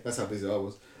today. That's how busy I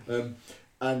was.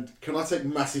 And can I take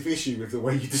massive issue with the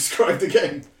way you described the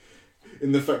game,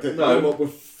 in the fact that you were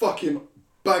fucking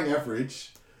bang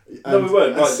average. No, we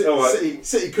weren't.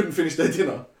 City couldn't finish their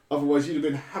dinner. Otherwise, you'd have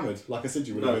been hammered, like I said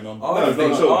you would have been on. I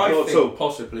think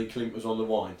possibly Clint was on the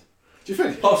wind. Do you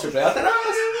think? Possibly. I don't know.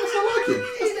 That's not like him.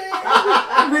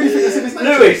 I really think that's in his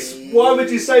nature. Lewis, why would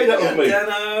you say that of me? I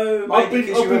don't know. I've been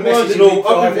winding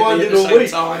all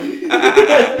week.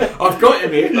 I've got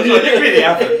him here. It really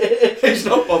happened. He's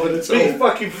not bothered at all. He's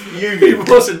fucking fuming. He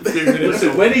wasn't fuming.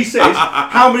 Listen, when he says,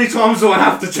 "How many times do I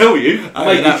have to tell you?"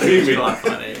 Mate, he's fuming. Quite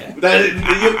funny, yeah.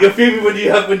 You're fuming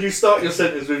when you start your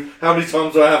sentence with "How many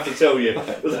times do I have to tell you?"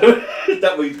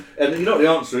 And you know what the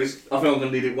answer is? I think I'm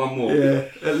going to need it one more. Yeah,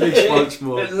 at least once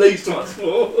more. At least once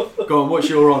more. Go on, what's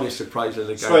your honest appraisal of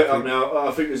the game? Straight up now,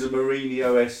 I think there's a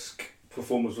Mourinho-esque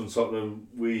performance from Tottenham.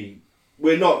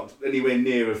 We're not anywhere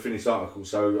near a finished article,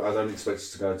 so I don't expect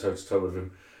us to go toe to toe with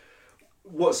him.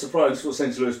 What surprised, what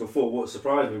saying to Lewis before, what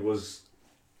surprised me was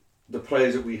the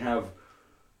players that we have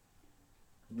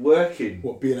working.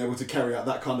 Being able to carry out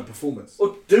that kind of performance.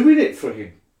 Or doing it for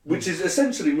him. Which is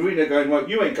essentially Mourinho going, right,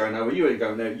 you ain't going nowhere, you ain't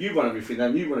going there, you run everything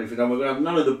down, we're going to have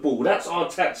none of the ball. That's our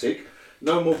tactic.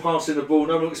 No more passing the ball,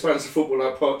 no more expansive football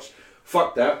like Poch.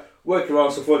 Fuck that. Work your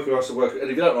arse off. And if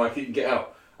you don't like it, you can get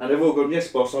out. And they've all gone, yes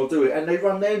boss, I'll do it. And they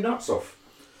run their nuts off.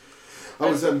 Do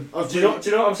you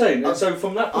know what I'm saying? And so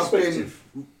from that perspective...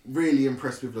 I've been really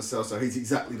impressed with Lo Celso. He's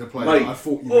exactly the player that I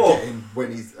thought you would get him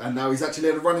and now he's actually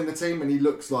running the team and he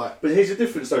looks like... But here's the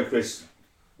difference though, Chris.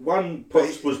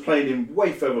 Poch was playing him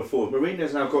way further forward.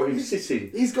 Mourinho's now got him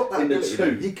sitting. He's got that in ability.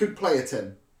 the 2. He could play a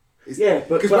 10.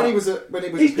 Because when he was he's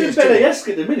PSG, Dembele-esque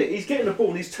at the minute. He's getting the ball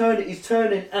and he's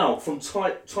turning out from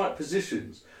tight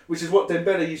positions, which is what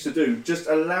Dembele used to do. Just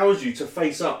allows you to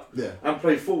face up and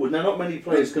play forward. Now, not many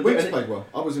players can do it. Winks played well.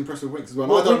 I was impressed with Winks as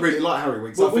well. I don't really like Harry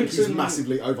Winks. I think he's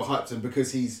massively overhyped, and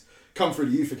because he's come through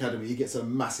the youth academy, he gets a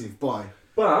massive buy.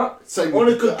 But on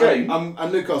a good game,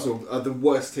 and Newcastle are the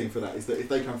worst team for that. Is that if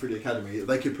they come through the academy,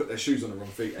 they could put their shoes on the wrong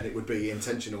feet, and it would be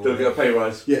intentional. They'll get a pay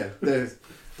rise. Yeah,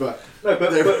 but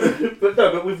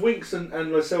with Winks and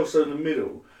Lo Celso in the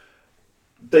middle,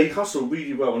 they hustle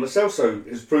really well. And Lo Celso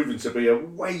has proven to be a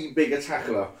way bigger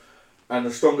tackler and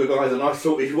a stronger guy than I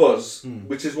thought he was.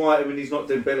 Which is why he's not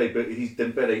Dembele, but he's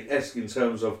Dembele-esque in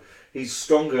terms of he's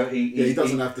stronger. He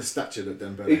doesn't have the stature that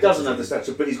Dembele. He doesn't have the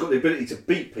stature, but he's got the ability to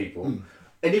beat people.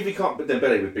 And if he can't, but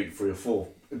Dembele would beat 3 or 4,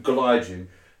 glide you.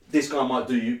 This guy might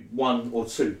do you 1 or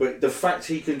 2, but the fact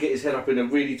he can get his head up in a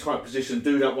really tight position,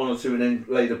 do that 1 or 2, and then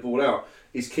lay the ball out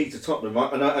is key to Tottenham.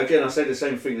 And I say the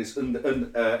same thing.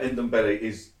 Ndombele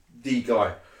is the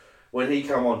guy. When he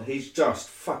come on, he's just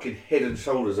fucking head and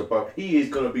shoulders above. He is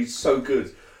going to be so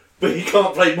good, but he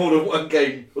can't play more than 1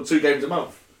 game or 2 games a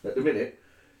month at the minute.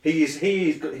 He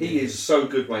is so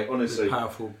good, mate. Honestly,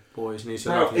 powerful boys. And he's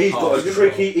got a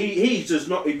trick. He's just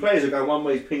not. He players are going one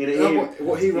way, he's pinging it in.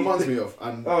 What he reminds me of,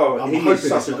 and he's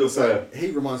such a good player.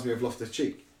 He reminds me of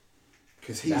Loftus-Cheek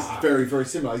because he's very, very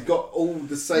similar. He's got all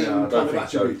the same kind of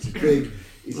attributes. He's big.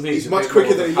 He's much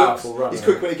quicker than he looks. He's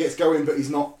quick when he gets going, but he's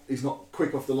not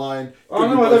quick off the line. Oh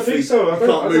no, I don't think so. He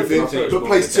can't move in, but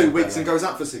plays 2 weeks and goes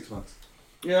out for 6 months.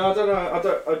 Yeah, I don't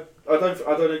know. I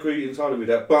don't agree entirely with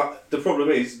that. But the problem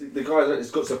is the guy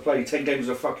that's got to play 10 games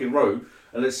in a fucking row,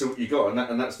 and let's see what you got,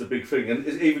 and that's the big thing. And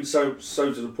it's even so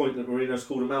to the point that Mourinho's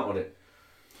called him out on it.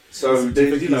 So I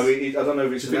don't know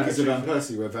if it's. Do you think it's a Van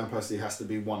Persie where Van Persie has to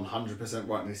be 100%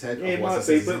 right in his head? Yeah, otherwise,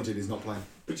 he's injured, he's not playing.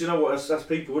 But you know what? That's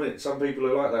people, isn't it? Some people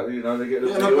are like that. You know, they get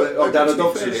down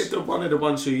adopted. One of the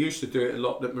ones who used to do it a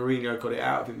lot that Mourinho got it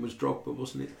out of him was Drogba,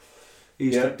 wasn't it? He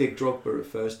used to dig Drogba at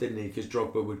first, didn't he? Because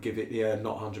Drogba would give it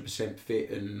not 100% fit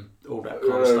and all that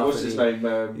kind of stuff. What's his name?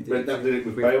 He did it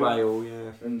with Bale.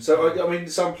 Yeah. And so, I mean,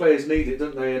 some players need it,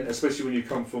 don't they? And especially when you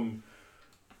come from...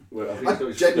 Well, I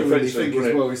genuinely think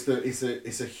as well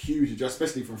it's a huge adjustment,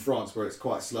 especially from France where it's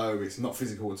quite slow, it's not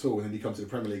physical at all, and then you come to the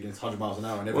Premier League and it's 100 miles an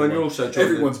hour and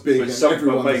everyone's big. But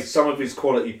some of his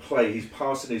quality play, his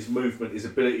passing, his movement, his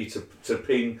ability to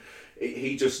ping,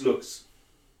 he just looks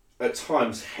at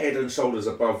times head and shoulders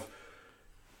above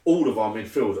all of our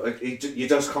midfield. You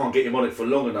just can't get him on it for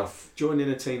long enough. Joining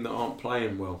a team that aren't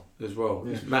playing well as well,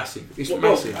 it's massive. It's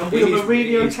massive. And with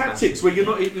Mourinho tactics, where you're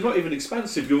not even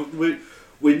expansive.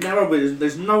 We're narrow.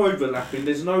 There's no overlapping.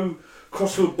 There's no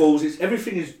crossfield balls.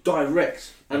 Everything is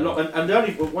direct. And the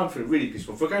only one thing that really pissed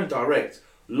me off, we're going direct,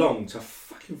 long to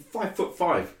fucking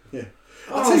 5'5". Yeah.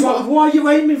 I'll tell you what, why are you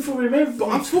aiming for him every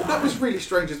I thought that was really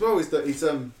strange as well. Is that he's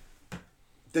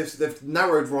they've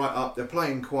narrowed right up. They're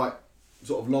playing quite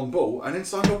sort of long ball and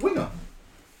inside a winger.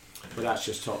 But that's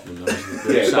just Tottenham, though,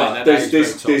 isn't it? Yeah, but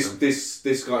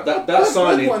this guy, that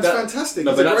signing, one's fantastic.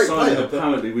 No, but that signing, player,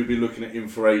 apparently, we've been looking at him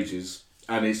for ages,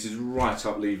 and it's just right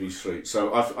up Levy's street.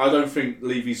 So I don't think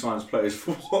Levy signs players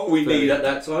for what we need at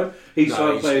that time. He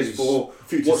signs players for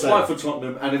what's right for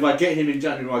Tottenham, and if I get him in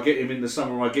January, I get him in the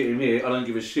summer, or I get him here, I don't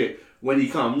give a shit. When he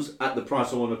comes at the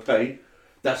price I want to pay,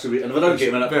 that's a and if I don't get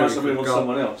him at that price, I'm going to want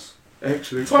someone else.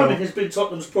 Excellent. Timing has been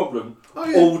Tottenham's problem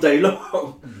all day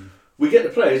long. We get the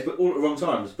players, but all at the wrong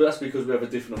times. But that's because we have a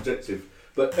different objective.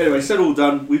 But anyway, said all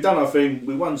done. We've done our thing.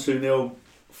 We won 2-0.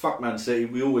 Fuck Man City.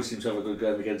 We always seem to have a good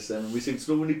game against them, and we seem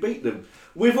to normally beat them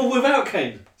with or without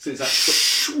Kane. Since that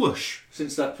swoosh.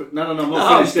 Since that prick, no, I'm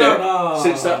not finished yet.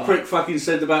 Since that prick fucking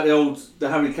said about the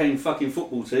Harry Kane fucking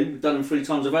football team, we've done them 3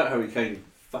 times without Harry Kane.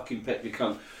 Fucking pet, you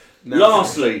cunt.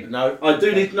 Lastly, I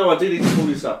do need to pull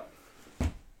this up.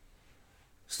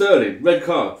 Sterling, red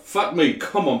card. Fuck me,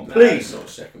 come on, please. Not a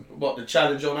second. What, the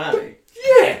challenge on Ali?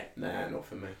 Yeah. Nah, not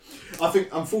for me. I think,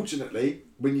 unfortunately,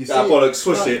 when you see bollocks,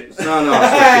 swish it. No, swish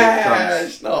it.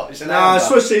 It's not. It's an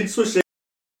swish it.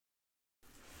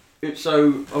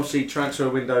 So, obviously, transfer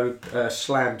window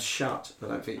slammed shut. I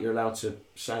don't think you're allowed to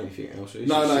say anything else. It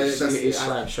is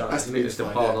slammed shut. It's the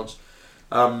parlance.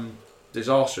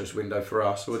 Disastrous window for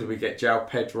us. What did we get? João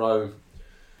Pedro.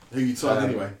 Who you'd signed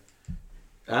anyway.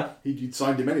 Huh? You'd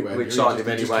signed him anyway. We'd signed him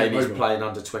anyway, and he's playing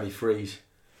under 23s.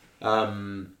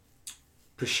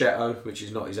 Prosciutto, which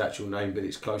is not his actual name, but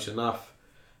it's close enough.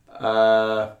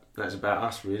 That's about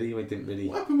us, really. We didn't really.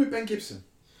 What happened with Ben Gibson?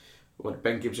 Well,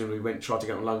 Ben Gibson, we tried to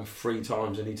get on loan 3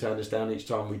 times, and he turned us down each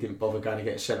time. We didn't bother going to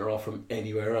get a centre off from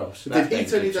anywhere else. Did he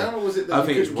turn you down, or was it? I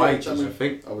think it's wages. I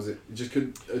think. Or was it? You just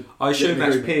couldn't. I assume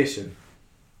that's Pearson.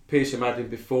 Pearson had him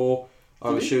before.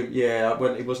 I assume, yeah.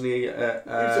 When it wasn't he. He was at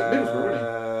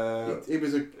Middlesbrough. It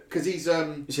was because he's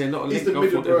Is he not a he's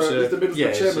link? the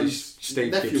Middlesbrough chairman's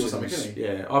Steve nephew Gibson or something, isn't he?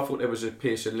 Yeah, I thought there was a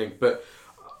Pearson link, but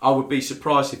I would be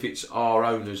surprised if it's our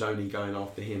owners only going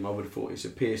after him. I would have thought it's a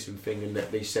Pearson thing, and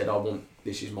that they said,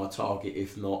 this is my target.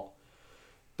 If not,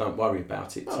 don't worry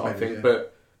about it. I think, yeah.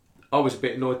 But I was a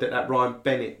bit annoyed that Ryan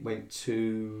Bennett went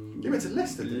to. He went to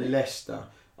Leicester, didn't he? Leicester.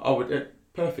 I would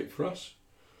perfect for us.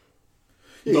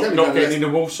 Yeah, not getting in the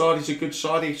Wolves side. He's a good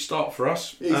side. He'd start for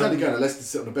us. Yeah, he's only going to Leicester to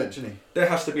sit on the bench, isn't he? There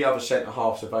has to be other centre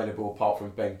halves available apart from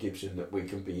Ben Gibson that we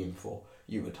can be in for.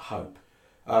 You would hope.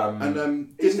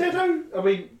 Is there no? I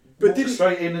mean, but walk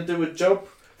straight in and do a job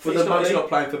for the money. He's not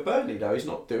playing for Burnley though. He's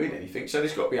not doing anything. So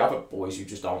there's got to be other boys who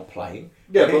just aren't playing.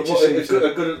 Yeah, but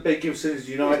a good Ben Gibson's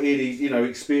United. He's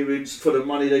experienced for the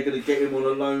money they're going to get him on a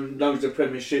loan. Loans the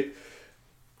Premiership.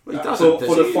 Well, he doesn't.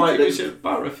 For the fight that he was at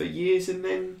Borough for years, and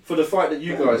then for the fight that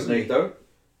you guys need, though.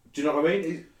 Do you know what I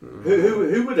mean?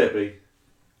 Who would there be?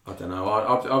 I don't know.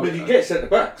 I mean, you get centre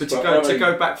backs, but to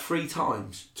go back 3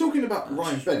 times. Talking about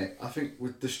Ryan Bennett, I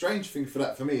think the strange thing for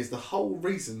that for me is the whole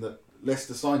reason that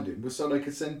Leicester signed him was so they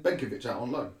could send Benkovic out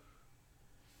on loan.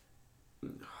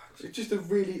 It's just a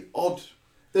really odd.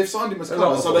 They've signed him as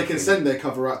cover so they can send their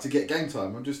cover out to get game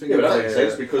time. I'm just thinking. Yeah, but that makes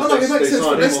sense because it makes sense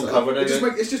for Leicester. Cover,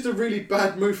 it's just a really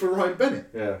bad move for Ryan Bennett.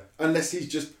 Yeah. Unless he's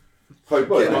just getting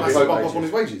a massive bump up on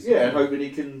his wages. Yeah, and hoping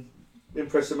he can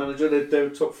impress the manager. They're a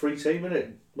top 3 team,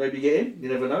 innit? Maybe get in. You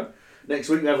never know. Next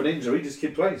week they have an injury, just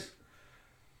kid plays.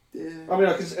 Yeah. I mean,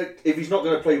 if he's not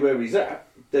going to play where he's at,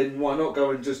 then why not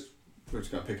go and just we're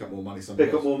just going to pick up more money.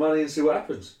 Pick up more money and see what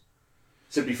happens.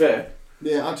 To be fair.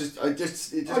 Yeah, I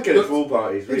get it for all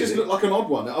parties. Really. It just looked like an odd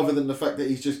one, other than the fact that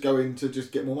he's just going to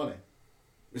just get more money.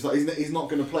 It's like he's not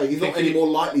going to play. He's not any more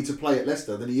likely to play at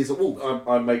Leicester than he is at Wolves.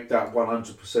 I make that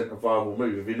 100% a viable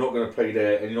move. If you're not going to play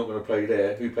there and you're not going to play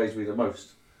there, who pays me the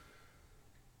most?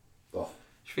 Oh,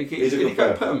 do you think did he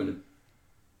go permanent?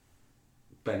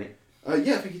 Bennett.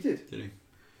 Yeah, I think he did. Did he?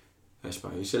 I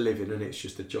suppose it's a living and it's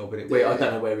just a job. And I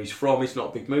don't know where he's from. It's not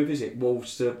a big move, is it?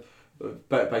 Wolves to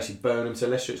basically Burnham to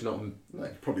Leicester. It's not. No,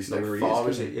 probably stay where far, he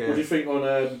is. It? Yeah. What do you think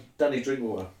on Danny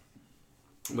Drinkwater?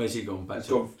 Where's he gone? He's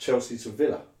gone from Chelsea to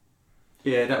Villa.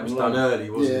 Yeah, that was done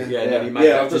early, wasn't it? Yeah, and then he made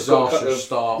that disastrous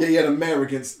start. Yeah, he had a mare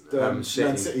against Man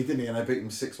City, didn't he? And they beat him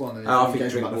 6-1. I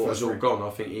think Drinkwater's all gone. I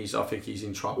think he's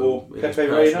in trouble. Or Pepe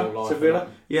Reina to Villa.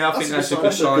 Yeah, I think that's a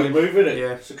good sign. Move, isn't it?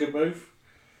 Yeah, it's a good move.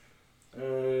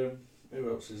 Who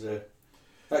else is there?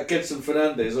 That Gedson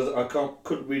Fernandez, I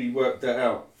couldn't really work that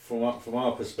out from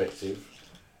our perspective.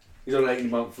 He's on an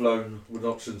 18-month loan with an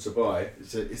option to buy.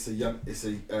 It's a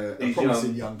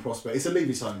promising young prospect. It's a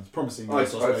Levy signing. It's promising. I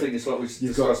think it's like we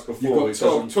discussed before. You've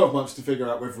got 12 months to figure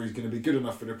out whether he's going to be good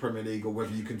enough for the Premier League or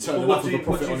whether you can turn enough of a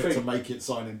profit on it to make it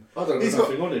sign him. I don't know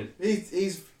nothing on him.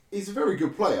 He's a very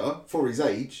good player for his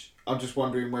age. I'm just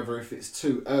wondering whether if it's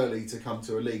too early to come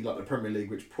to a league like the Premier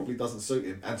League, which probably doesn't suit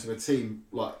him, and to a team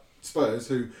like Spurs,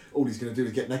 who all he's going to do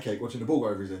is get neckache watching the ball go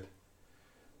over his head.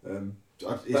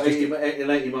 But an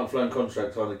 80-month loan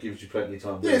contract kind of gives you plenty of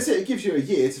time. Yeah, it gives you a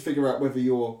year to figure out whether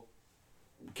you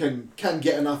can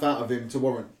get enough out of him to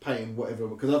warrant paying whatever.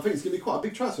 Because I think it's going to be quite a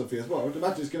big transfer fee as well. I'd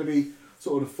imagine it's going to be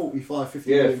sort of 45,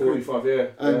 50 million. 45,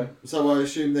 yeah. So I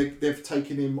assume they've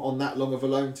taken him on that long of a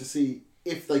loan to see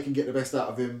if they can get the best out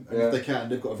of him. And if they can,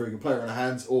 they've got a very good player in their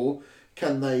hands. Or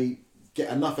can they get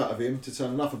enough out of him to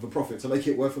turn enough of a profit to make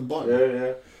it worth them buying?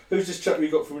 Yeah. Who's this chap you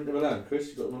got from Inter Milan, Chris?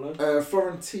 You got him on loan?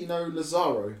 Florentino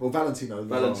Lazaro or Valentino.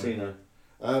 Valentino.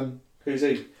 Who's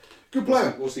he? Good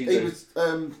player. What's he do?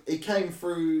 He came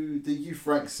through the youth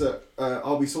ranks at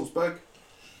RB Salzburg.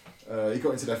 He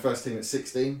got into their first team at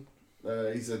 16.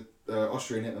 He's an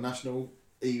Austrian international.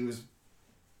 He was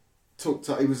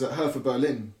at Hertha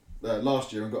Berlin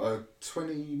last year and got a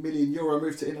 €20 million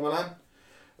move to Inter Milan.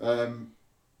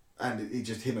 And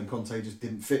him and Conte just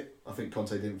didn't fit. I think Conte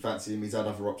didn't fancy him. He's had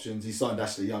other options. He signed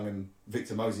Ashley Young and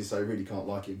Victor Moses, so he really can't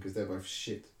like him because they're both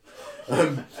shit.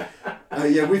 We've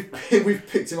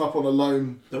picked him up on a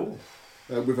loan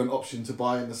with an option to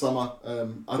buy in the summer. I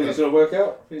think it's going to work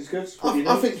out. He's good.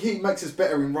 I think he makes us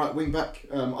better in right wing back.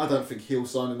 I don't think he'll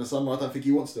sign in the summer. I don't think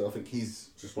he wants to. I think he's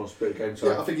just wants a bit of game time.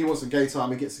 Yeah, I think he wants some game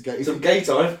time. He gets some game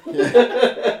time.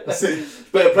 Yeah, that's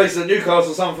it. Better place than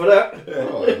Newcastle, something for that. Yeah.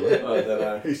 Oh, I don't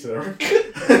know. He's there.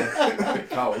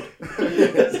 Cold.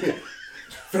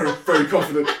 Very, very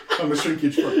confident on the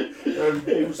shrinkage front.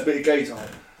 He wants a bit of game time.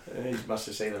 He must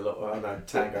have seen a lot of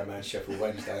Tango Man Sheffield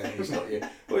Wednesday, and he's not you.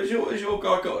 Well, has your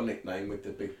guy got a nickname with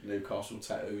the big Newcastle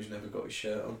tattoo who's never got his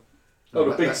shirt on? Oh,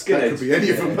 the big skinhead. That could be any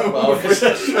of them. Well, that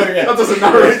doesn't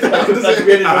narrow it down, does that could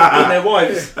be any of them and their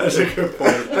wives. That's a good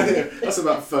point. That's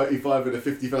about 35 with a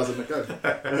 50,000 to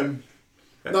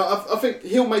go. No, I think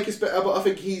he'll make us better, but I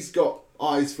think he's got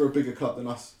eyes for a bigger club than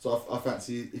us. So I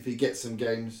fancy if he gets some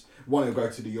games, one, he'll go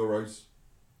to the Euros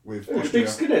with the big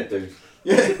skinhead dude.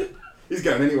 Yeah, he's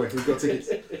going anyway. We've got tickets.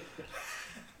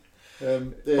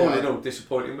 All in all,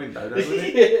 disappointing window, doesn't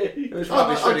it? It was I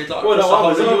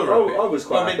was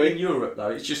quite happy. In Europe,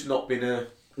 though, it's just not been a...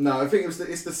 No, I think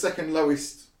it's the second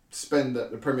lowest spend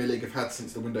that the Premier League have had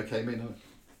since the window came in, hasn't it?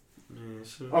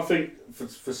 Yeah, I think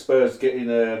for Spurs getting,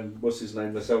 what's his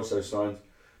name, Lo Celso signed,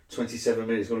 27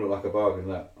 minutes, going to look like a bargain,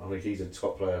 that. I think he's a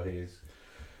top player, he is.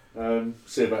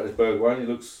 See about this Berg one,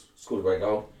 he scored a great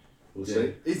goal. We'll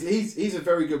see. He's a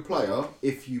very good player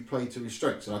if you play to his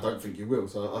strengths, and I don't think you will.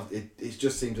 So it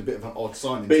just seems a bit of an odd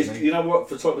signing to me. You know what?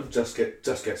 For Tottenham, just get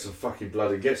some fucking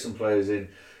blood and get some players in.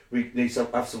 We need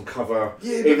have some cover.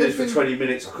 Yeah, even if for 20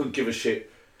 minutes, I couldn't give a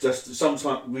shit. Just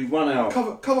sometimes we run out.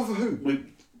 Cover for who?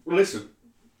 Listen,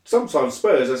 sometimes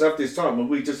Spurs have this time when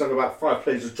we just have about 5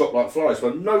 players just drop like flies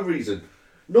for no reason.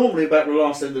 Normally, about the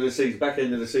last end of the season, back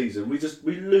end of the season, we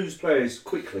lose players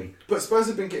quickly. But Spurs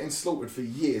have been getting slaughtered for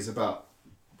years about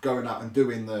going out and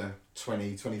doing the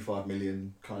 20, 25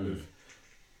 million kind of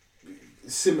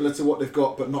similar to what they've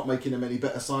got, but not making them any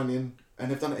better signing,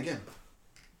 and they've done it again.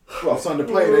 Well, signed a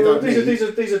player they don't need. These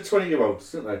are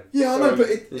 20-year-olds, aren't they? Yeah, I know, but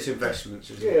it's investments.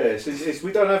 Isn't it? It's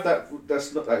we don't have that.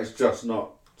 That's not. That is just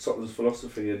not Tottenham's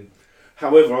philosophy. And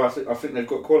however, I think they've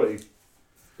got quality.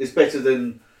 It's better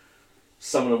than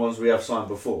some of the ones we have signed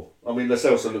before. I mean, Lo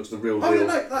Celso looks the real deal.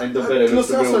 And Dembele looks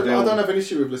the real deal. I don't have an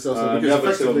issue with Lo Celso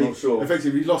because I'm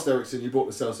effectively you lost Eriksen, you bought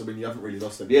Lo Celso when you haven't really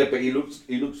lost him. Yeah, but he looks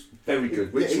very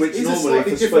good. Which he's normally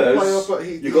for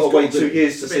Spurs, you've got to wait 2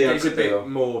 years to see how good they are. He's a bit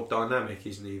more dynamic,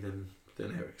 isn't he, than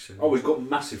Eriksen? Oh, he's got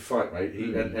massive fight rate.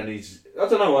 And he's. I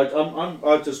don't know.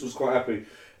 I just was quite happy.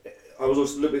 I was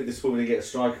also a little bit disappointed when you get a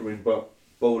striker in, but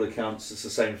by all accounts, it's the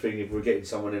same thing. If we're getting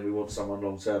someone in, we want someone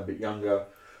long term, a bit younger.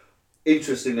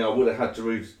 Interestingly, I would have had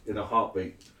Giroud in a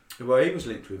heartbeat. Well, he was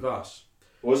linked with us.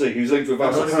 Was he? He was linked with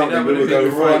us. We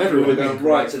were going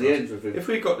right to the end with him. If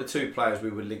we got the 2 players we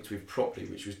were linked with properly,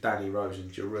 which was Danny Rose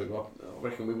and Giroud, I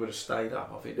reckon we would have stayed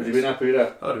up. I think. Would you been happy with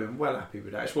that? I'd have been well happy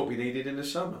with that. It's what we needed in the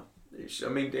summer.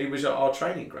 He was at our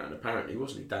training ground apparently,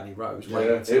 wasn't he, Danny Rose? Yeah.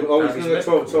 I was going to get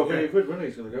 12 million quid, wasn't he?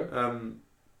 He's going to go.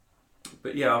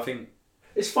 But yeah, I think.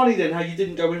 It's funny then how you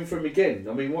didn't go in for him again.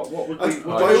 I mean, what would be...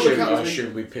 I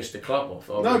assume we pissed the club off.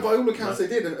 No, by all accounts they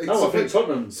did. I think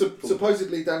Tottenham...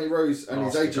 Supposedly Danny Rose and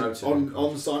his agent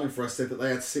on signing for us said that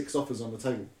they had 6 offers on the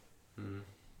table.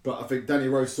 But I think Danny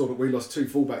Rose saw that we lost 2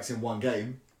 fullbacks in one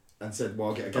game and said, well,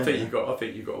 I'll get a game. I think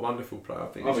you've got a wonderful player. I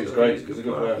think he's great. He's a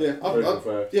good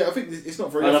player. Yeah, I think it's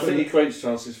not very often... And I think he creates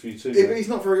chances for you too. Yeah, but it's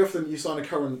not very often you sign a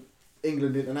current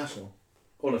England international.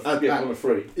 On a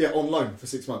free. Yeah, on loan for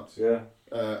 6 months. Yeah.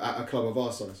 At a club of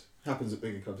our size. Happens at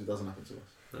bigger clubs, it doesn't happen to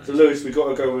us. So Lewis, we've got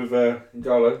to go with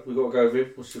N'Golo. We've got to go with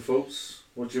him. What's your thoughts?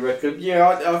 What do you reckon?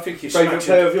 Yeah, I think he's favourite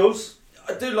player of yours?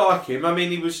 I do like him. I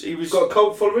mean, he was got a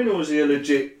cult following, or was he a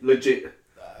legit?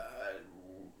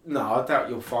 No, I doubt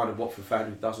you'll find a Watford fan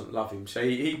who doesn't love him. So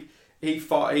he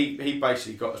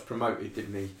basically got us promoted,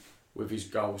 didn't he, with his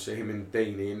goals? So him and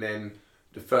Deeney, and then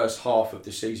the first half of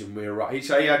the season we were right.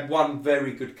 He had one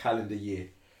very good calendar year.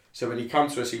 So when he came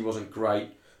to us, he wasn't great.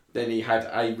 Then he had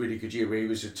a really good year where he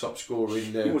was a top scorer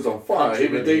in the... He was on fire.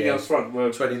 Him and Deeney up front were...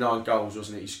 29 goals,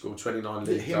 wasn't it? He scored 29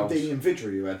 league goals. Him, Deeney and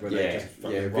Vidra you had.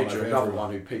 Vidra, another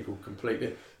one who people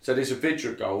completely... So there's a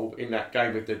Vidra goal in that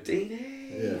game with the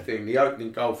Deeney thing. The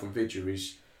opening goal from Vidra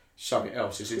is something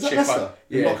else. It's a chip over...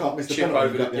 chip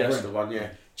over the Leicester one,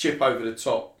 chip over the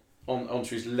top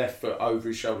onto his left foot, over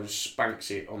his shoulder, and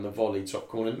spanks it on the volley top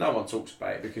corner. No one talks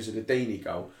about it because of the Deeney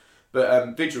goal.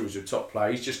 But Vidra was a top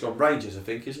player. He's just gone Rangers, I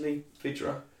think, isn't he,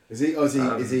 Vidra? Is he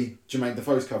Jermaine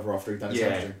Defoe's cover after he'd done his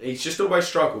hamstring? He's just always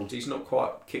struggled. He's not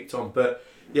quite kicked on. But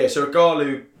yeah, so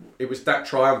N'Golo, it was that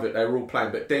triumvirate they were all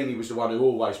playing. But Deeney was the one who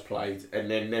always played,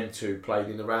 and then them 2 played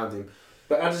in around him.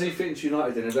 But how does he fit into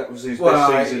United then? That was his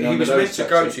best season. He was meant to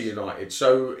go to United.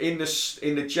 So in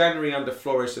the January under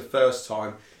Flores, the first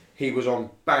time, he was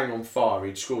bang on fire.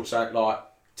 He'd scored something like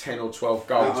 10 or 12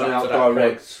 goals up to that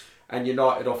point. And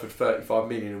United offered 35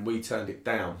 million and we turned it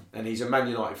down. And he's a Man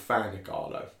United fan,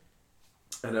 N'Golo.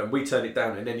 And we turned it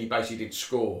down, and then he basically didn't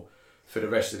score for the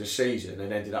rest of the season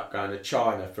and ended up going to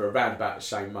China for around about the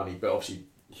same money. But obviously,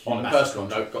 on a personal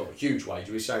note, got a huge wage.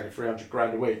 He was saying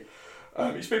 $300,000 a week.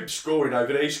 He's been scoring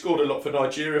over there. He scored a lot for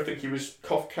Nigeria. I think he was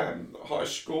COFCAN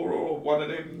highest scorer or one of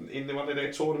them in one of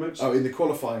their tournaments. Oh, in the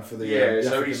qualifying for the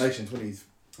African Nations when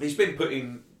he's been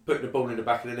putting the ball in the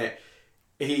back of the net.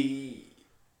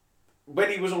 When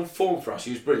he was on form for us,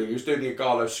 he was brilliant. He was doing the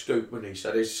N'Golo scoop, wasn't he?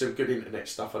 So there's some good internet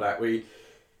stuff like that where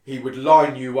he would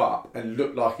line you up and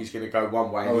look like he's going to go one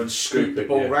way and he'd scoop the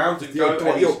ball round and go.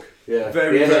 He's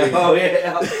very,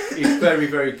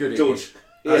 very good at it.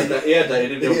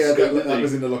 That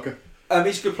was in the locker.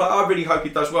 He's a good player. I really hope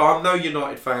he does well. I'm no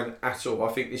United fan at all.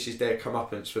 I think this is their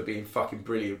comeuppance for being fucking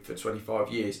brilliant for 25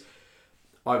 years.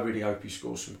 I really hope he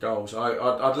scores some goals. I'd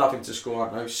love him to score, I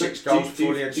don't know, 6 goals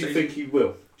before the end of the season. Do you think he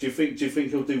will? Do you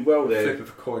think he'll do well there? Flip of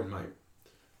a coin, mate.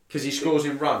 Because he scores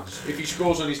in runs. If he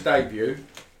scores on his debut,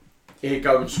 he'd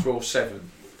go and score 7.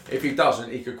 If he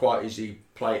doesn't, he could quite easily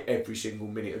play every single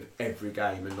minute of every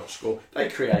game and not score. They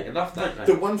create enough, don't they?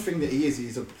 The one thing that he is,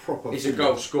 he's a proper... He's a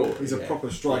goal scorer. He's a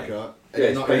proper striker. Yeah,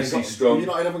 he's basically strong.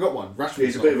 United haven't got one. Rashford's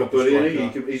he's a bit of a bully,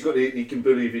 isn't he? He can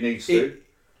bully if he needs to.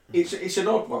 It's an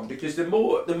odd one because the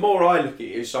more I look at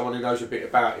it as someone who knows a bit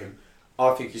about him,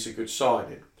 I think it's a good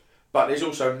signing. but there's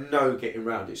also no getting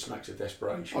around it. Smacks of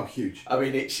desperation. Oh, huge. I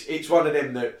mean, it's one of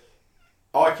them that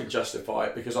I can justify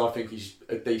it because I think he's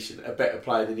a better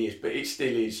player than he is, but it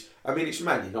still is. I mean, it's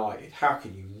Man United. How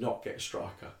can you not get a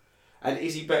striker? And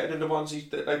is he better than the ones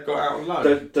that they've got out on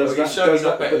loan? He's certainly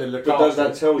not better than Lukaku. But does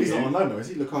that tell you? He's not on loan, though, is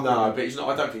he? Lukaku? No, but he's not.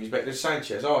 I don't think he's better than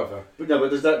Sanchez either. But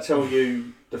does that tell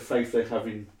you the faith they have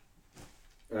in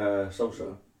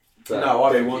Solskjaer? No,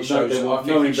 I think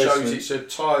it shows it's a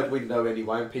tired window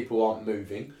anyway, and people aren't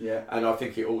moving. Yeah. And I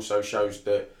think it also shows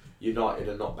that United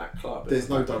are not that club. There's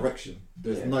no direction.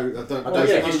 There's no. I don't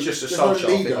think it's just a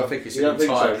Solskjaer thing. I think it's an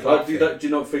entire club. Do you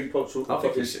not think Poch? I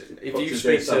think if you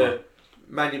speak to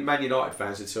Man United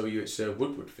fans, they tell you it's a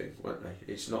Woodward thing, won't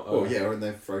they? It's not. And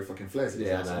they throw fucking flares.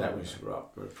 Yeah, no, that was a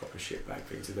proper shitbag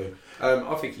thing to do.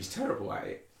 I think he's terrible at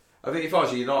it. I think if I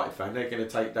was a United fan,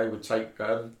 they would take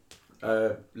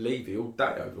Levy all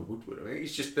day over Woodward. I mean,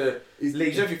 it's just he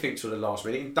leaves everything to the last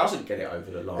minute and doesn't get it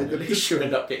over the line. At least you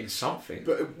end up getting something.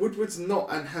 But Woodward's not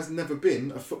and has never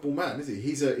been a football man, is he?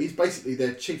 He's basically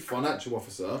their chief financial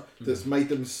officer that's made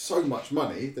them so much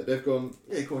money that they've gone,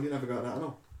 yeah, go on, you never got that at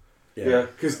all. Yeah,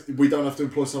 because we don't have to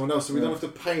employ someone else, so we don't have to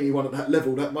pay anyone at that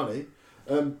level that money.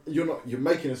 You're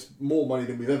making us more money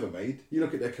than we've ever made. You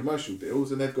look at their commercial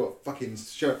deals, and they've got fucking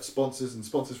shirt sponsors and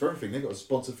sponsors for everything. They've got a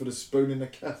sponsor for the spoon in the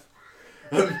calf.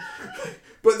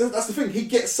 But that's the thing. He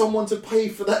gets someone to pay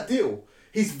for that deal.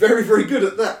 He's very, very good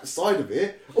at that side of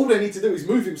it. All they need to do is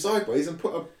move him sideways and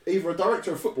put either a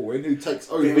director of football in who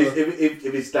takes over. If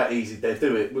it's that easy, they'd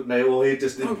do it, wouldn't they? Or he'd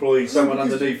just employ someone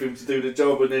underneath him to do the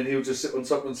job, and then he'll just sit on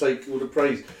top and take all the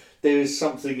praise. There is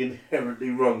something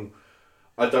inherently wrong.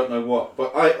 I don't know what,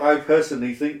 but I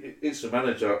personally think it's the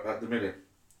manager at the minute.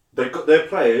 They've got their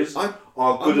players are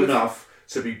good enough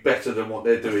to be better than what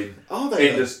they're doing. Are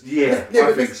they? I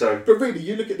think so. But really,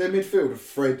 you look at their midfield of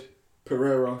Fred,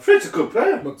 Pereira. Fred's a good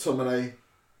player. McTominay.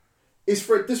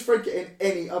 Does Fred get in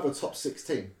any other top 6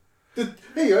 team? Here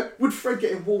you go. Would Fred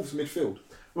get in Wolves midfield?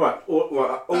 Right.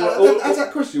 As that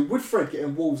question, would Fred get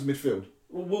in Wolves midfield?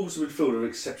 Well, Wolves midfield are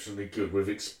exceptionally good with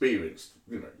experience.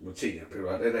 Martinez,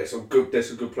 people like that. There's some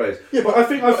good players. Yeah, but I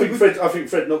think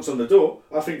Fred knocks on the door.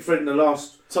 I think Fred in the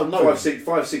last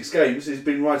 5-6 games has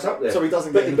been right up there. So he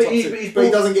doesn't get in the top 6. But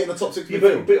he doesn't get in the top 6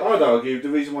 midfield. But I'd argue the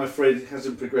reason why Fred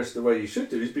hasn't progressed the way he should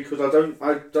do is because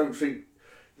I don't think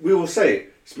we all say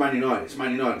it. It's Man United. It's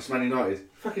Man United. It's Man United.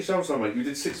 Fuck yourself, son, mate. You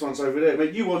did 6 months over there,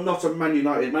 mate. You are not a Man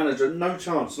United manager. No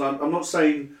chance. And I'm not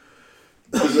saying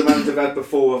because the manager I've had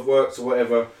before have worked or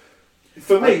whatever.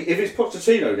 For me, if it's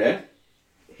Pochettino there,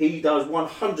 he does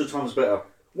 100 times better.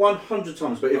 100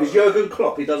 times better. If it's Jurgen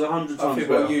Klopp, he does 100 times better. I think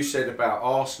what you said about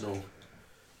Arsenal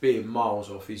being miles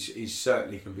off, he's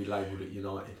certainly can be labelled at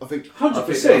United. I think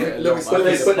 100%.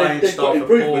 But they've got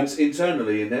improvements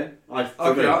internally in there. I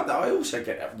also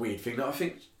get that weird thing that I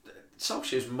think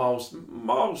Solskjaer's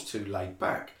miles too laid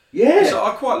back. Yeah, so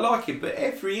I quite like him, but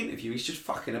every interview he's just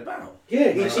fucking about.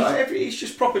 Yeah, he's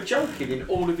just proper joking in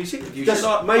all of his interviews. That's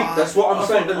what I'm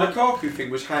saying. The Lukaku thing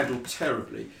was handled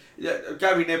terribly.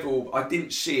 Gary Neville, I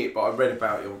didn't see it, but I read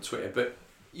about it on Twitter. But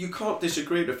you can't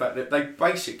disagree with the fact that they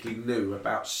basically knew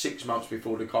about 6 months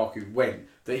before Lukaku went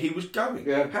that he was going.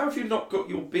 Yeah. How have you not got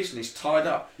your business tied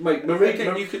up? Mate,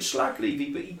 you could slag Levy,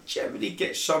 but he generally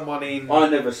gets someone in. I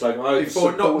never slag him.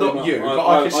 Not you, but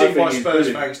I can see why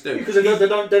Spurs fans do. Because they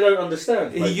don't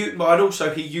understand. And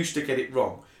also he used to get it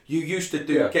wrong. You used to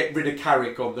get rid of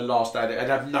Carrick on the last day and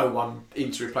have no one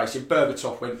in to replace him.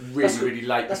 Berbatov went really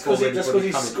late. That's because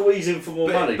he's squeezing for more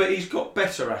money. But he's got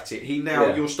better at it.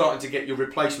 You're starting to get your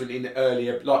replacement in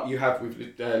earlier, like you have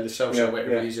with Lo Celso,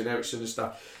 whatever it is, and Ericsson and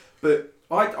stuff. But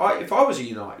if I was a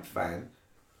United fan,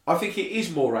 I think it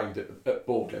is more aimed at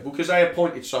board level because they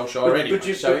appointed Solskjaer anyway. But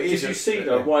did you see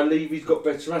though why Levy's got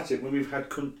better at it when we've had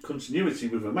continuity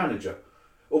with a manager?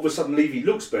 All of a sudden Levy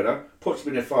looks better. Poch's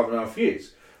been there 5.5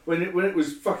 years. When it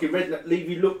was fucking red,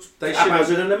 Levy looked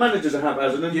haphazard and the managers are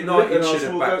haphazard. And United should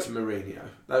have backed Mourinho.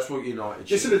 That's what United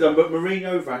should have done. But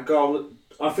Mourinho, Van Gaal,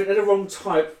 I think they're the wrong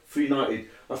type for United.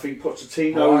 I think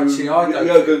Pochettino,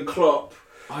 Jurgen Klopp.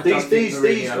 I don't think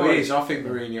Mourinho is. I think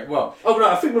Mourinho. Well,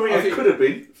 I think Mourinho could have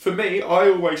been. For me, I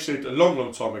always said a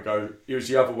long time ago it was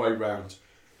the other way round.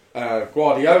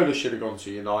 Guardiola should have gone to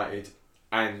United.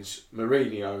 And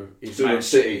Mourinho is Man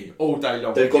City all day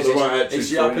long. They've got the right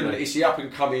attitude. It's the up and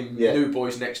coming new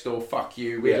boys next door. Fuck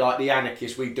you. We're like the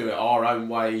anarchists. We do it our own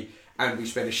way, and we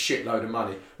spend a shitload of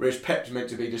money. Whereas Pep's meant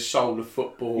to be the soul of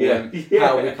football and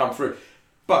how we come through.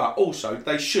 But also,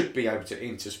 they should be able to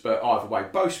interspurt either way.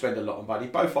 Both spend a lot of money.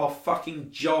 Both are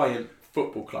fucking giant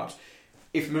football clubs.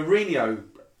 If Mourinho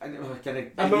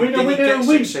Mourinho went there and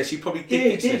win. Success, he probably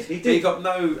did. He did. He got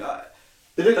no.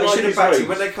 They didn't They like should have his backed ways. him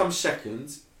when they come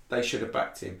second. They should have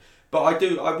backed him. But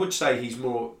I would say he's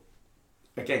more.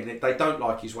 Again, they don't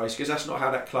like his ways because that's not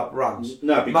how that club runs.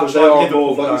 No, because Much they like are Liverpool more,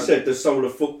 like you don't. said, the soul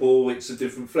of football. It's a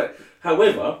different flex.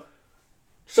 However,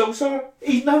 Solskjaer,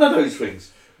 he's none of those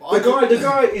things. The guy is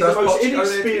the Does most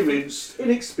Poch go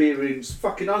inexperienced,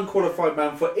 fucking unqualified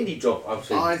man for any job I've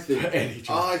seen. I think Any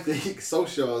job. I think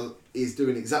Solskjaer is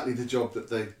doing exactly the job that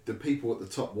the people at the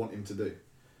top want him to do.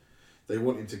 They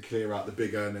want him to clear out the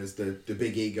big earners, the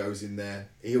big egos in there.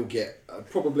 He'll get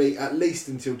probably at least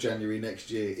until January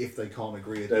next year if they can't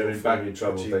agree. They're in banging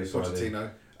trouble, they signed Pochettino,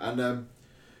 and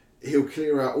he'll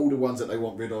clear out all the ones that they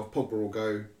want rid of. Pogba will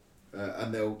go,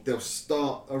 and they'll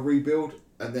start a rebuild.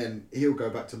 And then he'll go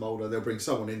back to Mulder. They'll bring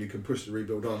someone in who can push the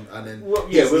rebuild on. And then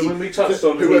when we touched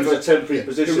on whoever, a temporary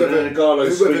position, and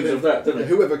Igalo screams of that, doesn't it?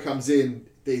 Whoever comes in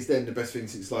is then the best thing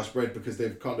since sliced bread because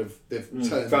they've turned the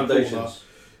foundations. corner.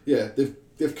 Yeah,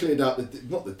 they've cleared out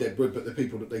not the dead wood, but the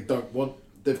people that they don't want.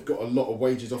 They've got a lot of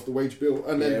wages off the wage bill,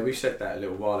 and then we said that a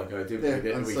little while ago, didn't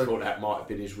we? And we thought that might have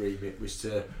been his remit, was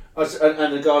to.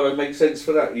 And Igalo makes sense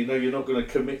for that. You know, you're not going to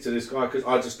commit to this guy because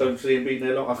I just don't see him being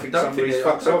there long. I think somebody's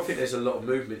fucked I don't off. think there's a lot of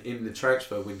movement in the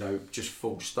transfer window, just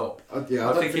full stop. I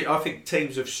think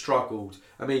teams have struggled.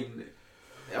 I mean,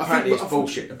 apparently it's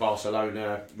bullshit, the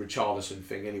Barcelona Richarlison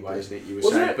thing anyway, isn't it? You were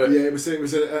saying, but yeah, it was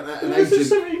an agent.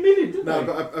 70 million, didn't No, they?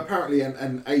 but apparently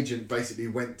an agent basically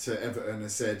went to Everton and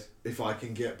said, if I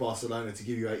can get Barcelona to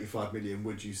give you 85 million,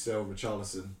 would you sell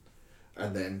Richarlison?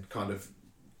 And then kind of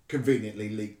conveniently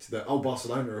leaked that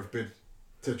Barcelona have bid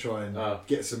to try and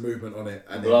get some movement on it,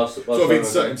 and then sort of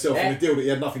insert himself in a deal that he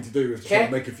had nothing to do with to try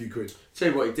and make a few quid. Tell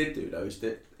you what he did do though is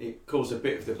that it caused a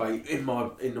bit of debate in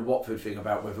the Watford thing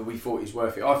about whether we thought he's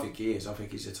worth it. I think he is. I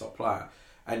think he's a top player.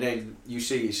 And then you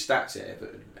see his stats at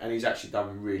Everton, and he's actually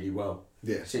done really well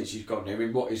since he's gone there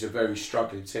in what is a very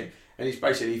struggling team. And it's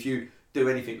basically, if you do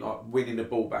anything like winning the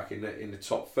ball back in the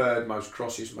top third, most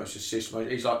crosses, most assists,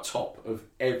 he's like top of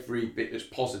every bit that's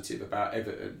positive about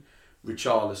Everton.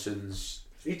 Richarlison's.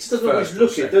 He just doesn't always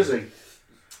look it, does he?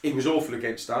 He was awful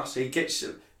against us.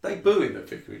 They boo him at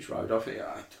Vicarage Road. I think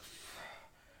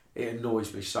it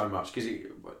annoys me so much because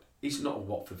he's not a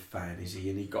Watford fan, is he?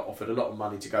 And he got offered a lot of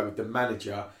money to go with the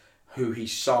manager who he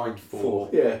signed for.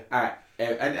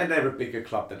 And they're a bigger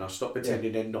club than us. Stop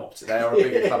pretending they're not. They are a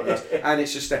bigger club than us. And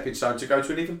it's a stepping stone to go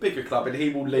to an even bigger club. And he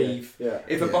will leave.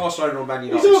 If a Barcelona or Man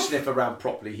United sniff around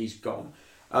properly, he's gone.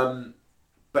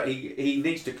 But he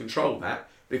needs to control that,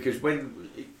 because when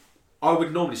I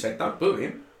would normally say don't boo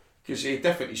him because he'll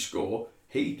definitely score.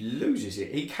 He loses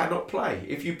it. He cannot play.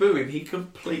 If you boo him, he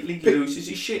completely loses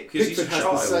his shit because he's a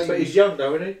child. But he's young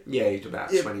though, isn't he? Yeah, he's about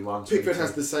 21. Pickford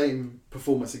has the same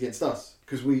performance against us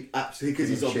because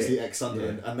he's obviously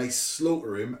ex-Sunderland and they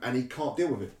slaughter him and he can't deal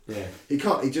with it. Yeah, he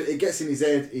can't. It gets in his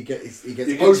head. He gets. You can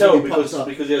tell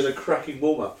because he has a cracking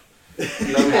warm up. You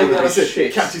know,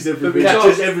 shit. Catches everything.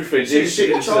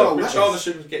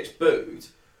 Richarlison gets booed.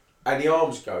 And the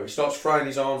arms go. He starts throwing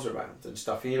his arms around and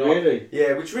stuff. And you're like, really?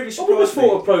 Yeah, which really I surprised always me.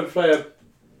 thought a pro player.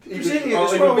 Brazilian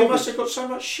as well. He must have got so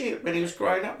much shit when he was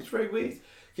growing up. It's very weird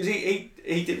because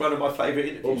he did one of my favourite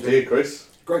interviews. Oh dear, Chris.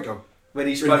 Great goal. When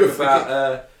he spoke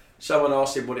about someone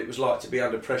asked him what it was like to be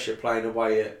under pressure playing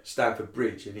away at Stamford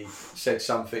Bridge, and he said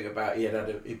something about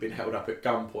he'd been held up at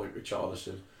gunpoint,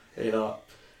 Richarlison.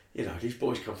 You know, these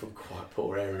boys come from quite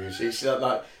poor areas. It's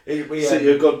like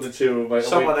you're god material, mate.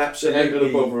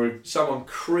 Someone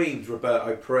creamed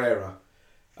Roberto Pereira.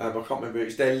 I can't remember. It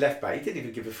was their left back. He didn't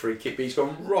even give a free kick, but he's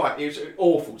gone right. It was an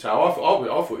awful tackle. I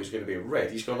thought it was going to be a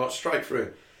red. He's gone like straight through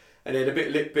him. And then a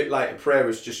bit later,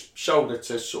 Pereira's just shoulder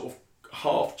to sort of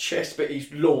half chest, but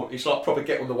he's launched. It's like proper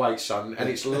get on the weight, son. And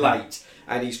it's late,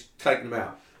 and he's taken him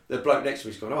out. The bloke next to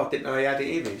me's gone, I didn't know he had it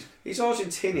in him. He's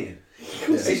Argentinian.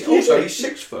 He's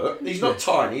 6 foot. He's not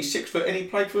tiny. He's 6 foot, and he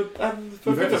played for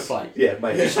River Plate. Yeah,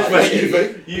 mate.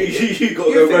 You got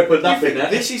to go red for nothing.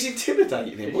 This is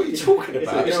intimidating him. What are you talking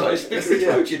about? It's Vicarage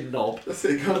Road, you knob. That's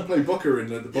it. He can't play Boca in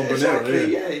the Bombonera.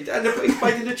 Exactly. Yeah, and he's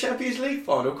played in the Champions League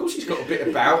final. Of course, he's got a bit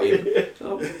about him.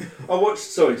 I watched.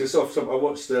 Sorry, just off. I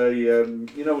watched the.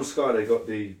 On Sky they got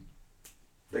the.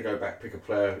 They go back, pick a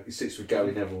player. He sits with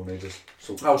Gary Neville, and they just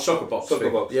Soccer box.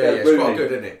 Yeah, it's quite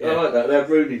good, isn't it? Yeah. I like that. They had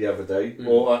Rooney the other day,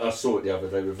 or I saw it the other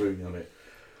day with Rooney on it.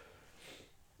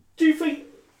 Do you think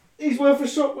he's worth a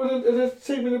shot with a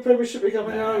team in the Premiership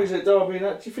becoming now? He's at Derby and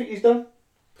that. Do you think he's done?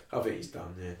 I think he's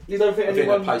done. Yeah. You don't think anyone?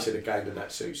 I anyone? think the pace of the game and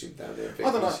that suits him down there.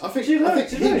 I don't know.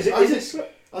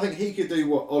 I think he could do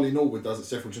what Ollie Norwood does at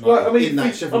Sheffield United. Well, I mean, in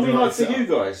that Sheffield United like for setup. you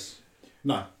guys.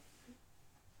 No.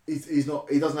 He's not.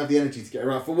 He doesn't have the energy to get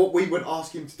around. For what we would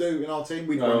ask him to do in our team,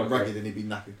 we'd run him ragged and he'd be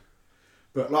knackered.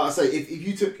 But like I say,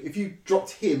 if you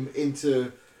dropped him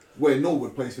into where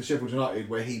Norwood plays for Sheffield United,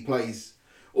 where he plays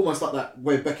almost like that,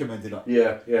 where Beckham ended up.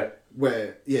 Yeah.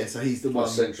 Where so he's the one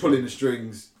pulling the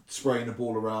strings, spraying the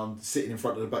ball around, sitting in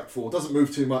front of the back four, doesn't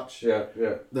move too much. Yeah.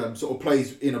 Sort of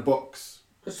plays in a box.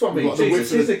 That's what I mean.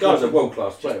 He's the guy's a world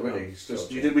class player, isn't he? It's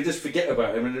just, we just forget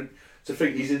about him, and to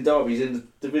think he's in Derby, he's in the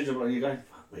division, and you're going,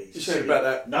 fuck me. You said about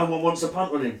that. No one wants a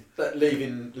punt on him. That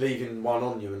leaving one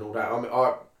on you and all that. I mean,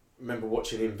 I remember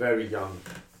watching him very young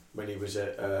when he was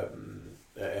at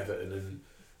Everton,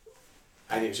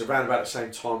 and it was around about the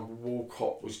same time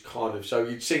Walcott was kind of. So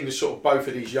you'd seen the sort of both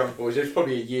of these young boys. There's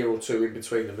probably a year or two in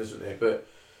between them, isn't there? But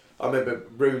I remember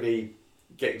Rooney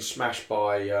getting smashed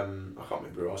by I can't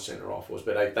remember who our centre half was,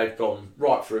 but they've gone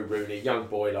right through Rooney, young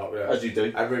boy like that, as you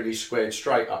do, and Rooney squared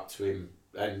straight up to him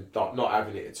and like, not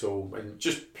having it at all, and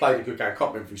just played a good game.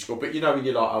 Can't remember if he scored, but you know when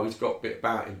you're like, oh, he's got a bit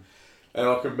about him. And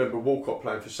I can remember Walcott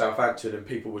playing for Southampton, and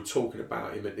people were talking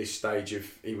about him at this stage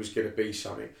if he was going to be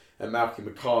something. And Malcolm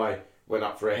Mackay went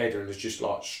up for a header and was just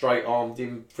like straight armed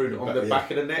him through on the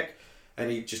back of the neck, and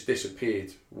he just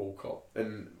disappeared, Walcott.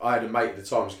 And I had a mate at the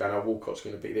time was going, "Oh, Walcott's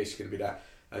going to be this, going to be that."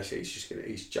 I said, "He's just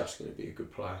going to be a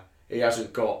good player. He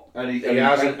hasn't got, he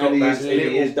hasn't got that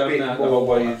little bit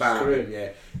more about him. Yeah,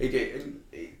 he did."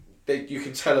 You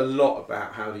can tell a lot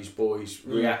about how these boys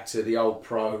react to the old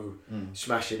pro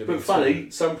smashing them. But funny,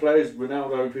 some players,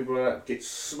 Ronaldo, people like that, get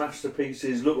smashed to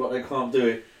pieces, look like they can't do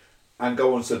it, and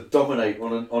go on to dominate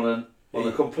on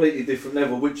a completely different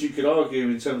level, which you could argue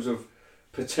in terms of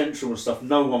potential and stuff.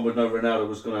 No one would know Ronaldo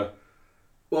was going to.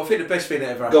 Well, I think the best thing that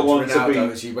ever happened to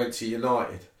Ronaldo is he went to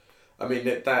United. I mean,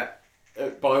 that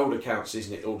by all accounts,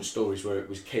 isn't it? All the stories where it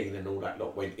was Keane and all that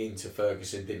lot went into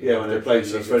Ferguson, didn't when they played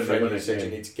as a friendly, said you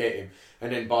need to get him.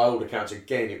 And then by all accounts,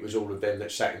 again, it was all of them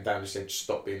that sat him down and said,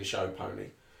 "Stop being a show pony.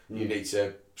 You need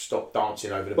to stop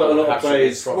dancing over the ball." But a lot of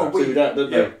players do that,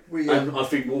 don't they? And I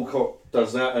think Walcott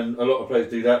does that, and a lot of players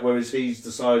do that, whereas he's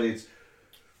decided.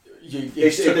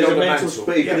 There's a mental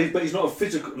speed, but he's not a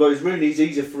physical. Like Rooney, it's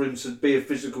easier for him to be a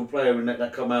physical player and let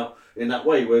that come out in that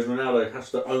way, whereas Ronaldo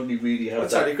has to only really have. I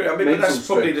totally agree. I mean, but that's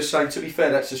probably the same. To be fair,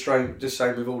 that's the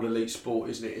same with all elite sport,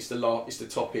 isn't it? It's the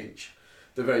top inch,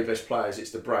 the very best players.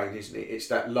 It's the brain, isn't it? It's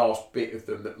that last bit of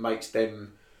them that makes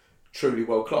them truly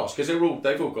world class, because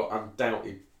they've all got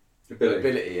undoubted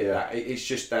ability in that. It's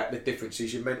just that the difference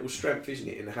is your mental strength, isn't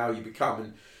it, and how you become.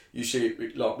 And you see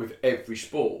it like with every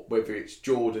sport, whether it's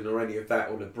Jordan or any of that,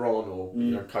 or LeBron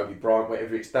or Kobe Bryant,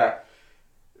 whatever it's that.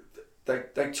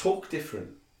 They talk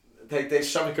different. There's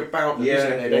something about them,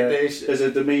 isn't there? There's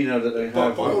a demeanour that they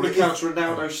have. By all accounts,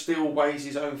 Ronaldo still weighs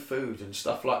his own food and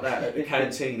stuff like that at the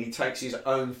canteen. He takes his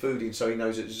own food in, so he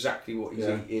knows exactly what he's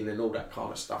eating and all that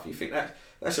kind of stuff. You think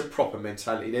that's a proper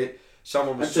mentality.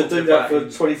 Someone was and to do that for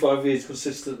 25 years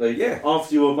consistently.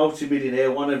 After you're a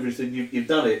multi-millionaire, won everything, you've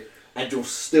done it. And you're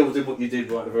still doing what you did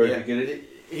right at the very beginning.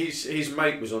 His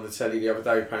mate was on the telly the other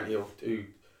day, apparently, who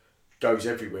goes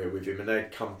everywhere with him, and they'd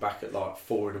come back at like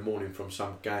 4 a.m. from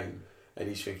some game, and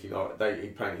he's thinking, he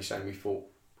apparently saying we thought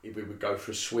we would go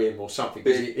for a swim or something.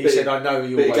 He said, "I know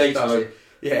he always does it."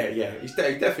 Yeah. He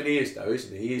definitely is though,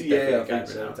 isn't he? He is definitely a game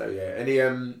Ronaldo.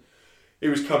 Yeah, and he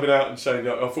was coming out and saying,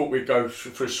 "I thought we'd go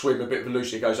for a swim, a bit of a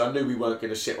loose." He goes, "I knew we weren't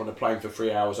going to sit on a plane for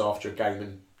 3 hours after a game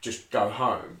and just go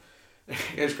home."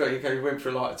 He went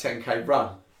for like a 10k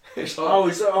run. It's like,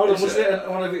 was it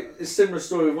one of a similar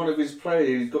story with one of his players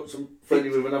who's got some friendly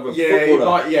with another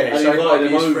footballer? And he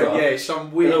invited him over.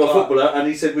 Some weird footballer, and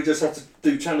he said we just have to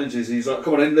do challenges. He's like,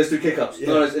 "Come on, then, let's do kick-ups."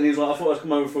 And he's like, "I thought I'd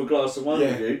come over for a glass of wine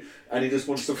with you," and he just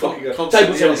wants to fucking go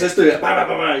table tennis. Let's do it. Bah, bah,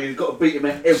 bah, bah. You've got to beat him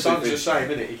at everything. Son's the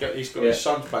same, isn't it? He's got his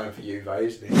son playing for Juve,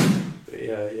 isn't he? But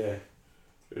yeah,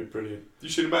 very brilliant. You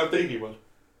seen the Maldini one?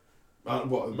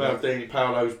 Maldini,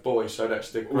 Paolo's boy, so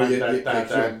that's the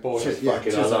granddad boy.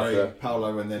 Cesare,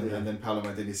 Paolo, and then Paolo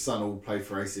Maldini's son all played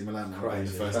for AC Milan now in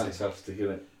the first team. Fantastic,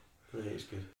 isn't it? Yeah, it's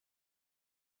good.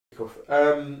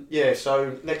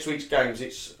 So next week's games,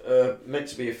 it's meant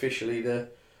to be officially the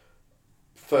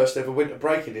first ever winter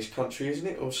break in this country, isn't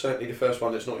it? Or certainly the first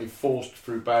one that's not enforced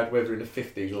through bad weather in the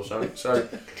 50s or something. So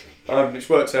it's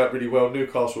worked out really well.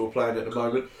 Newcastle are playing at the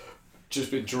moment. Just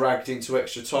been dragged into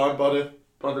extra time by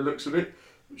the looks of it.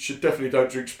 Definitely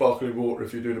don't drink sparkling water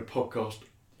if you're doing a podcast.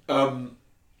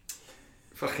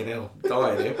 Fucking hell, I'm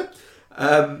dying here.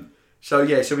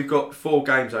 So we've got 4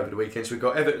 games over the weekend. So we've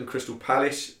got Everton Crystal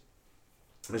Palace.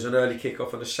 There's an early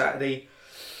kick-off on a Saturday.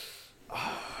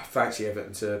 I fancy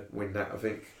Everton to win that, I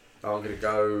think. I'm going to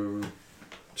go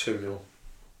 2-0.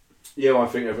 Yeah, I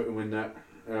think Everton win that.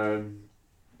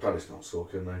 Palace can't score,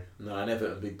 can they? No, and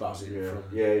Everton be buzzing.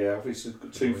 Yeah, I think it's a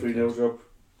 2-3-0 job.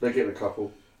 They're getting a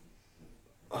couple.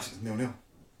 I think 0-0.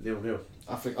 0-0.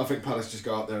 I think Palace just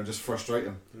go out there and just frustrate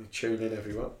them. Tune in,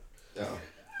 everyone. Yeah.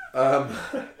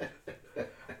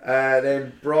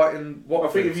 Then Brighton. I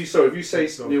think if you say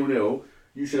 0-0,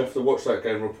 you should have to watch that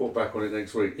game and report back on it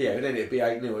next week. Yeah, and then it'd be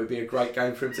 8-0. It'd be a great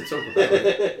game for him to talk about.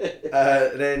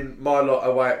 Then my lot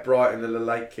away at Brighton and the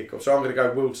late kick-off. So I'm going to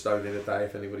go Wildstone in a day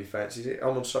if anybody fancies it.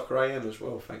 I'm on Soccer AM as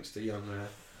well, thanks to young.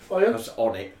 Oh yeah. I was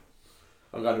on it.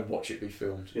 I'm going to watch it be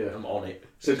filmed. Yeah. I'm on it.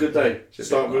 It's a good day.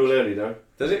 Start real early though.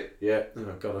 Does it? Yeah. Oh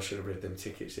God, I should have read them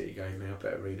tickets that you gave me. I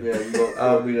better read them. Yeah, you've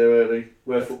got to be there early.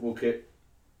 Wear football kit.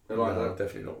 They like No, that. I'm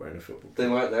definitely not wearing a football kit. They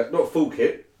like that. Not full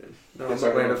kit. No, I'm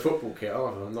not wearing a football kit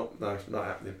either. I'm not. No, it's not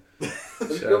happening.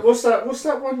 So, What's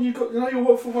that one you got? You know your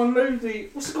Watford one, Lou?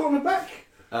 What's it got on the back?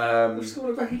 What's it got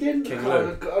on the back again? King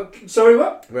Lou. Sorry,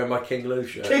 what? wear my King Lou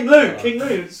shirt. King Lou. King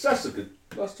Lou. That's a good.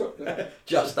 Nice top.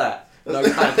 Just that. No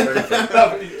pants or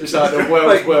anything. Just like the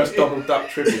world's worst Donald Duck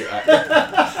tribute act.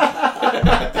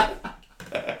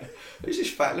 Who's this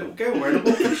fat little girl wearing a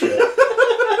Watford shirt?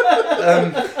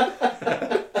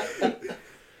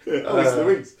 It's the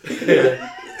wings.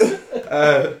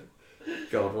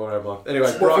 God, where am I?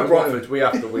 Anyway, Brighton Watford, we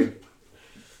have to win.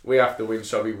 We have to win,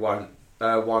 so we won't.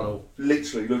 1-1.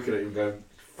 Literally looking at him going,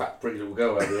 fat pretty little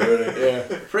girl over there, isn't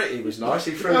it? Yeah, pretty was nice.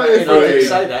 He threw No, that in. I pretty. didn't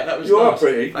say that. That was You nice. are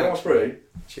pretty. Thanks, You are pretty.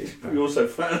 Cheers, You're also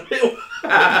fat and little.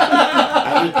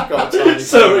 got a tiny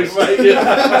Sorry, penis. mate.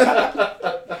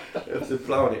 To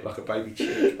blow on it like a baby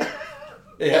chick.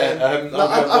 Yeah, No,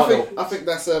 I think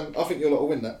that's. I think you'll lot will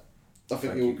win that. I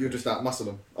think you'll just outmuscle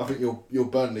them. I think you'll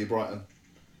Burnley Brighton.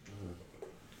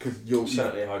 Because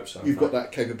certainly hope so. You've got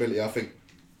that capability. I think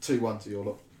 2-1 to your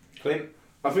lot. Clint.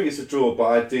 I think it's a draw, but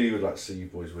I ideally would like to see you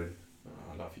boys win. Oh,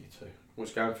 I love you too.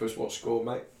 What's going for us? What score,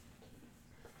 mate?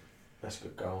 That's a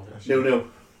good goal. 0-0.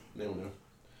 0-0.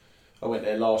 I went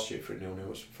there last year for a 0-0. It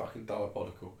was fucking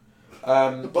diabolical.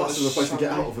 The bus is a place to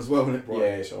get out of as well, isn't it, Brian?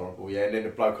 Yeah, it's horrible. Yeah, and then the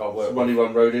bloke I work Only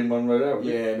one road in, one road out.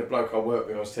 Yeah, and the bloke I work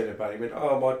with, I was telling about, he went,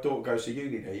 "Oh, my daughter goes to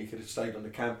uni there. You could have stayed on the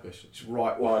campus. It's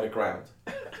right wide of ground.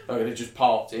 I could have just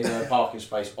parked in a parking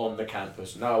space on the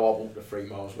campus. No, I walked the 3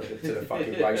 miles to the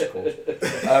fucking race course."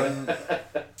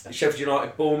 Sheffield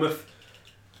United, Bournemouth.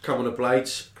 Come on the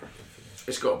Blades.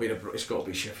 It's got to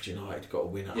be Sheffield United. Got to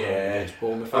win at home against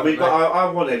Bournemouth. I mean, but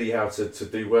I want Eddie Howe to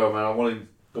do well, man. I want him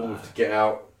Bournemouth to get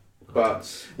out. But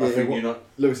I think you're not.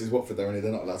 Lewis is Watford though, and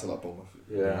they're not allowed to like Bournemouth.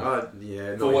 Yeah.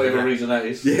 Yeah. For whatever reason that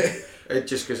is. Yeah.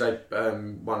 Just because they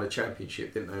won the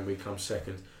championship, didn't they? And we come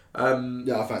second.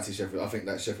 Yeah, I fancy Sheffield. I think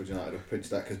that Sheffield United have pinched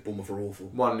that because Bournemouth are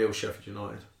awful. 1-0 Sheffield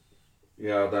United.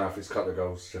 Yeah, I don't know if it's a couple of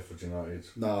goals, Sheffield United.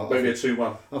 No, Maybe a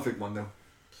 2-1. I think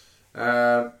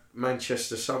 1-0.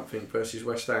 Manchester something versus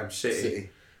West Ham City.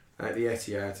 At the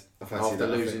Etihad. I fancy After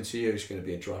that. losing to you, it's going to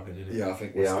be a drubbing, isn't it? Yeah, I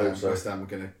think I hope so. West Ham are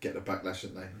going to get the backlash,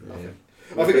 shouldn't they? Yeah.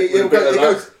 I think it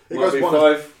goes one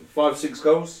of 5-6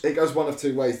 goals. It goes one of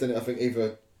two ways, doesn't it? I think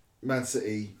either Man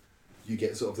City, you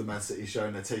get sort of the Man City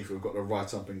showing their teeth, who've got to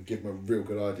right up and give them a real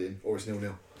good idea, or it's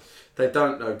 0-0. They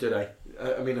don't know, do they?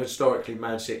 I mean, historically,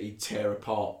 Man City tear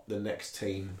apart the next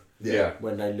team Yeah.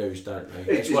 when they lose, don't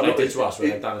they? It's It's what they not- did to us when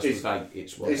it- they've done us it's- with 8.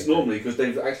 It's what It's they do. normally because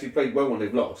they've actually played well when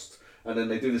they've lost, and then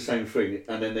they do the same thing,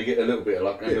 and then they get a little bit of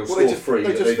luck, and Yeah, they'll well, score they just- 3 they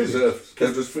that just they finished.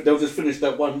 deserve. They'll just finish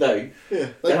that one day. Yeah,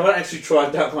 They haven't actually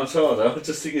tried that much harder. I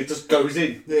just think it just goes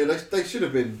in. they should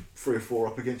have been 3 or 4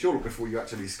 up against Europe before you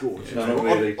actually scored. No, not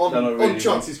really. On, No, not really. on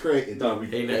chances created. No, we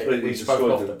We completely spoke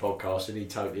destroyed off them. the podcast and he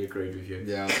totally agreed with you.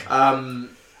 Yeah.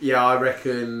 Yeah, I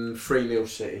reckon 3-0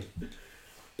 City.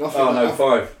 I think Oh no, that-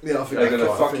 5. Yeah, I think They're that gonna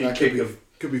could- I think fucking that kick could be, them.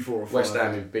 could be 4 or 5. West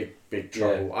Ham in big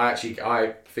trouble. I think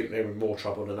they're in more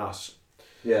trouble than us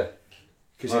Yeah.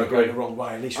 because I they're agree. going the wrong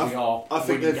way. At least we are. I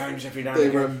think winning they've- games every now and They're,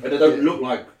 again. And they don't look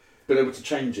like being able to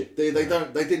change it. They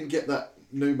didn't get that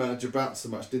new manager bounce so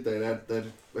much, did they? They had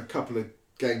a couple of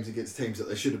games against teams that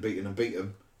they should have beaten and beat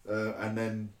them, and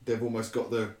then they've almost got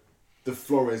the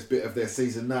Flores bit of their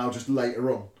season now, just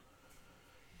later on.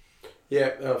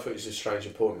 Yeah, I thought it was a strange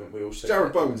appointment. We all said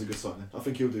Jared Bowen's a good signing. I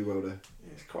think he'll do well there.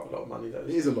 Yeah, it's quite a lot of money though. It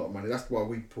is a lot of money. That's why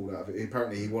we pulled out of it.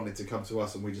 Apparently, he wanted to come to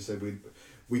us, and we just said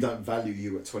we don't value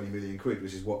you at 20 million quid,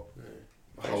 which is what.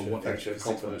 Thanks for the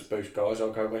confidence boost, guys.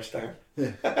 I'll go West Ham.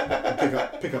 Yeah,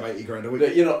 pick up 80 grand a week.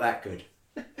 Look, you're not that good.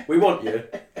 We want you,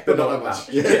 but not that much.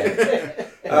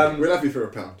 Yeah. We'll have you for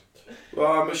 £1.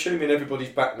 Well, I'm assuming everybody's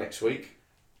back next week.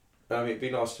 It'd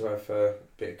be nice to have a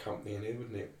bit of company in here,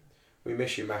 wouldn't it? We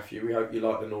miss you, Matthew. We hope you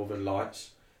like the Northern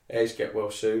Lights. Ayres, get well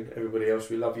soon. Everybody else,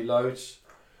 we love you loads.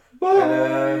 Bye.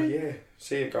 And, yeah,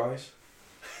 see you guys.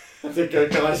 I think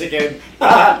guys again.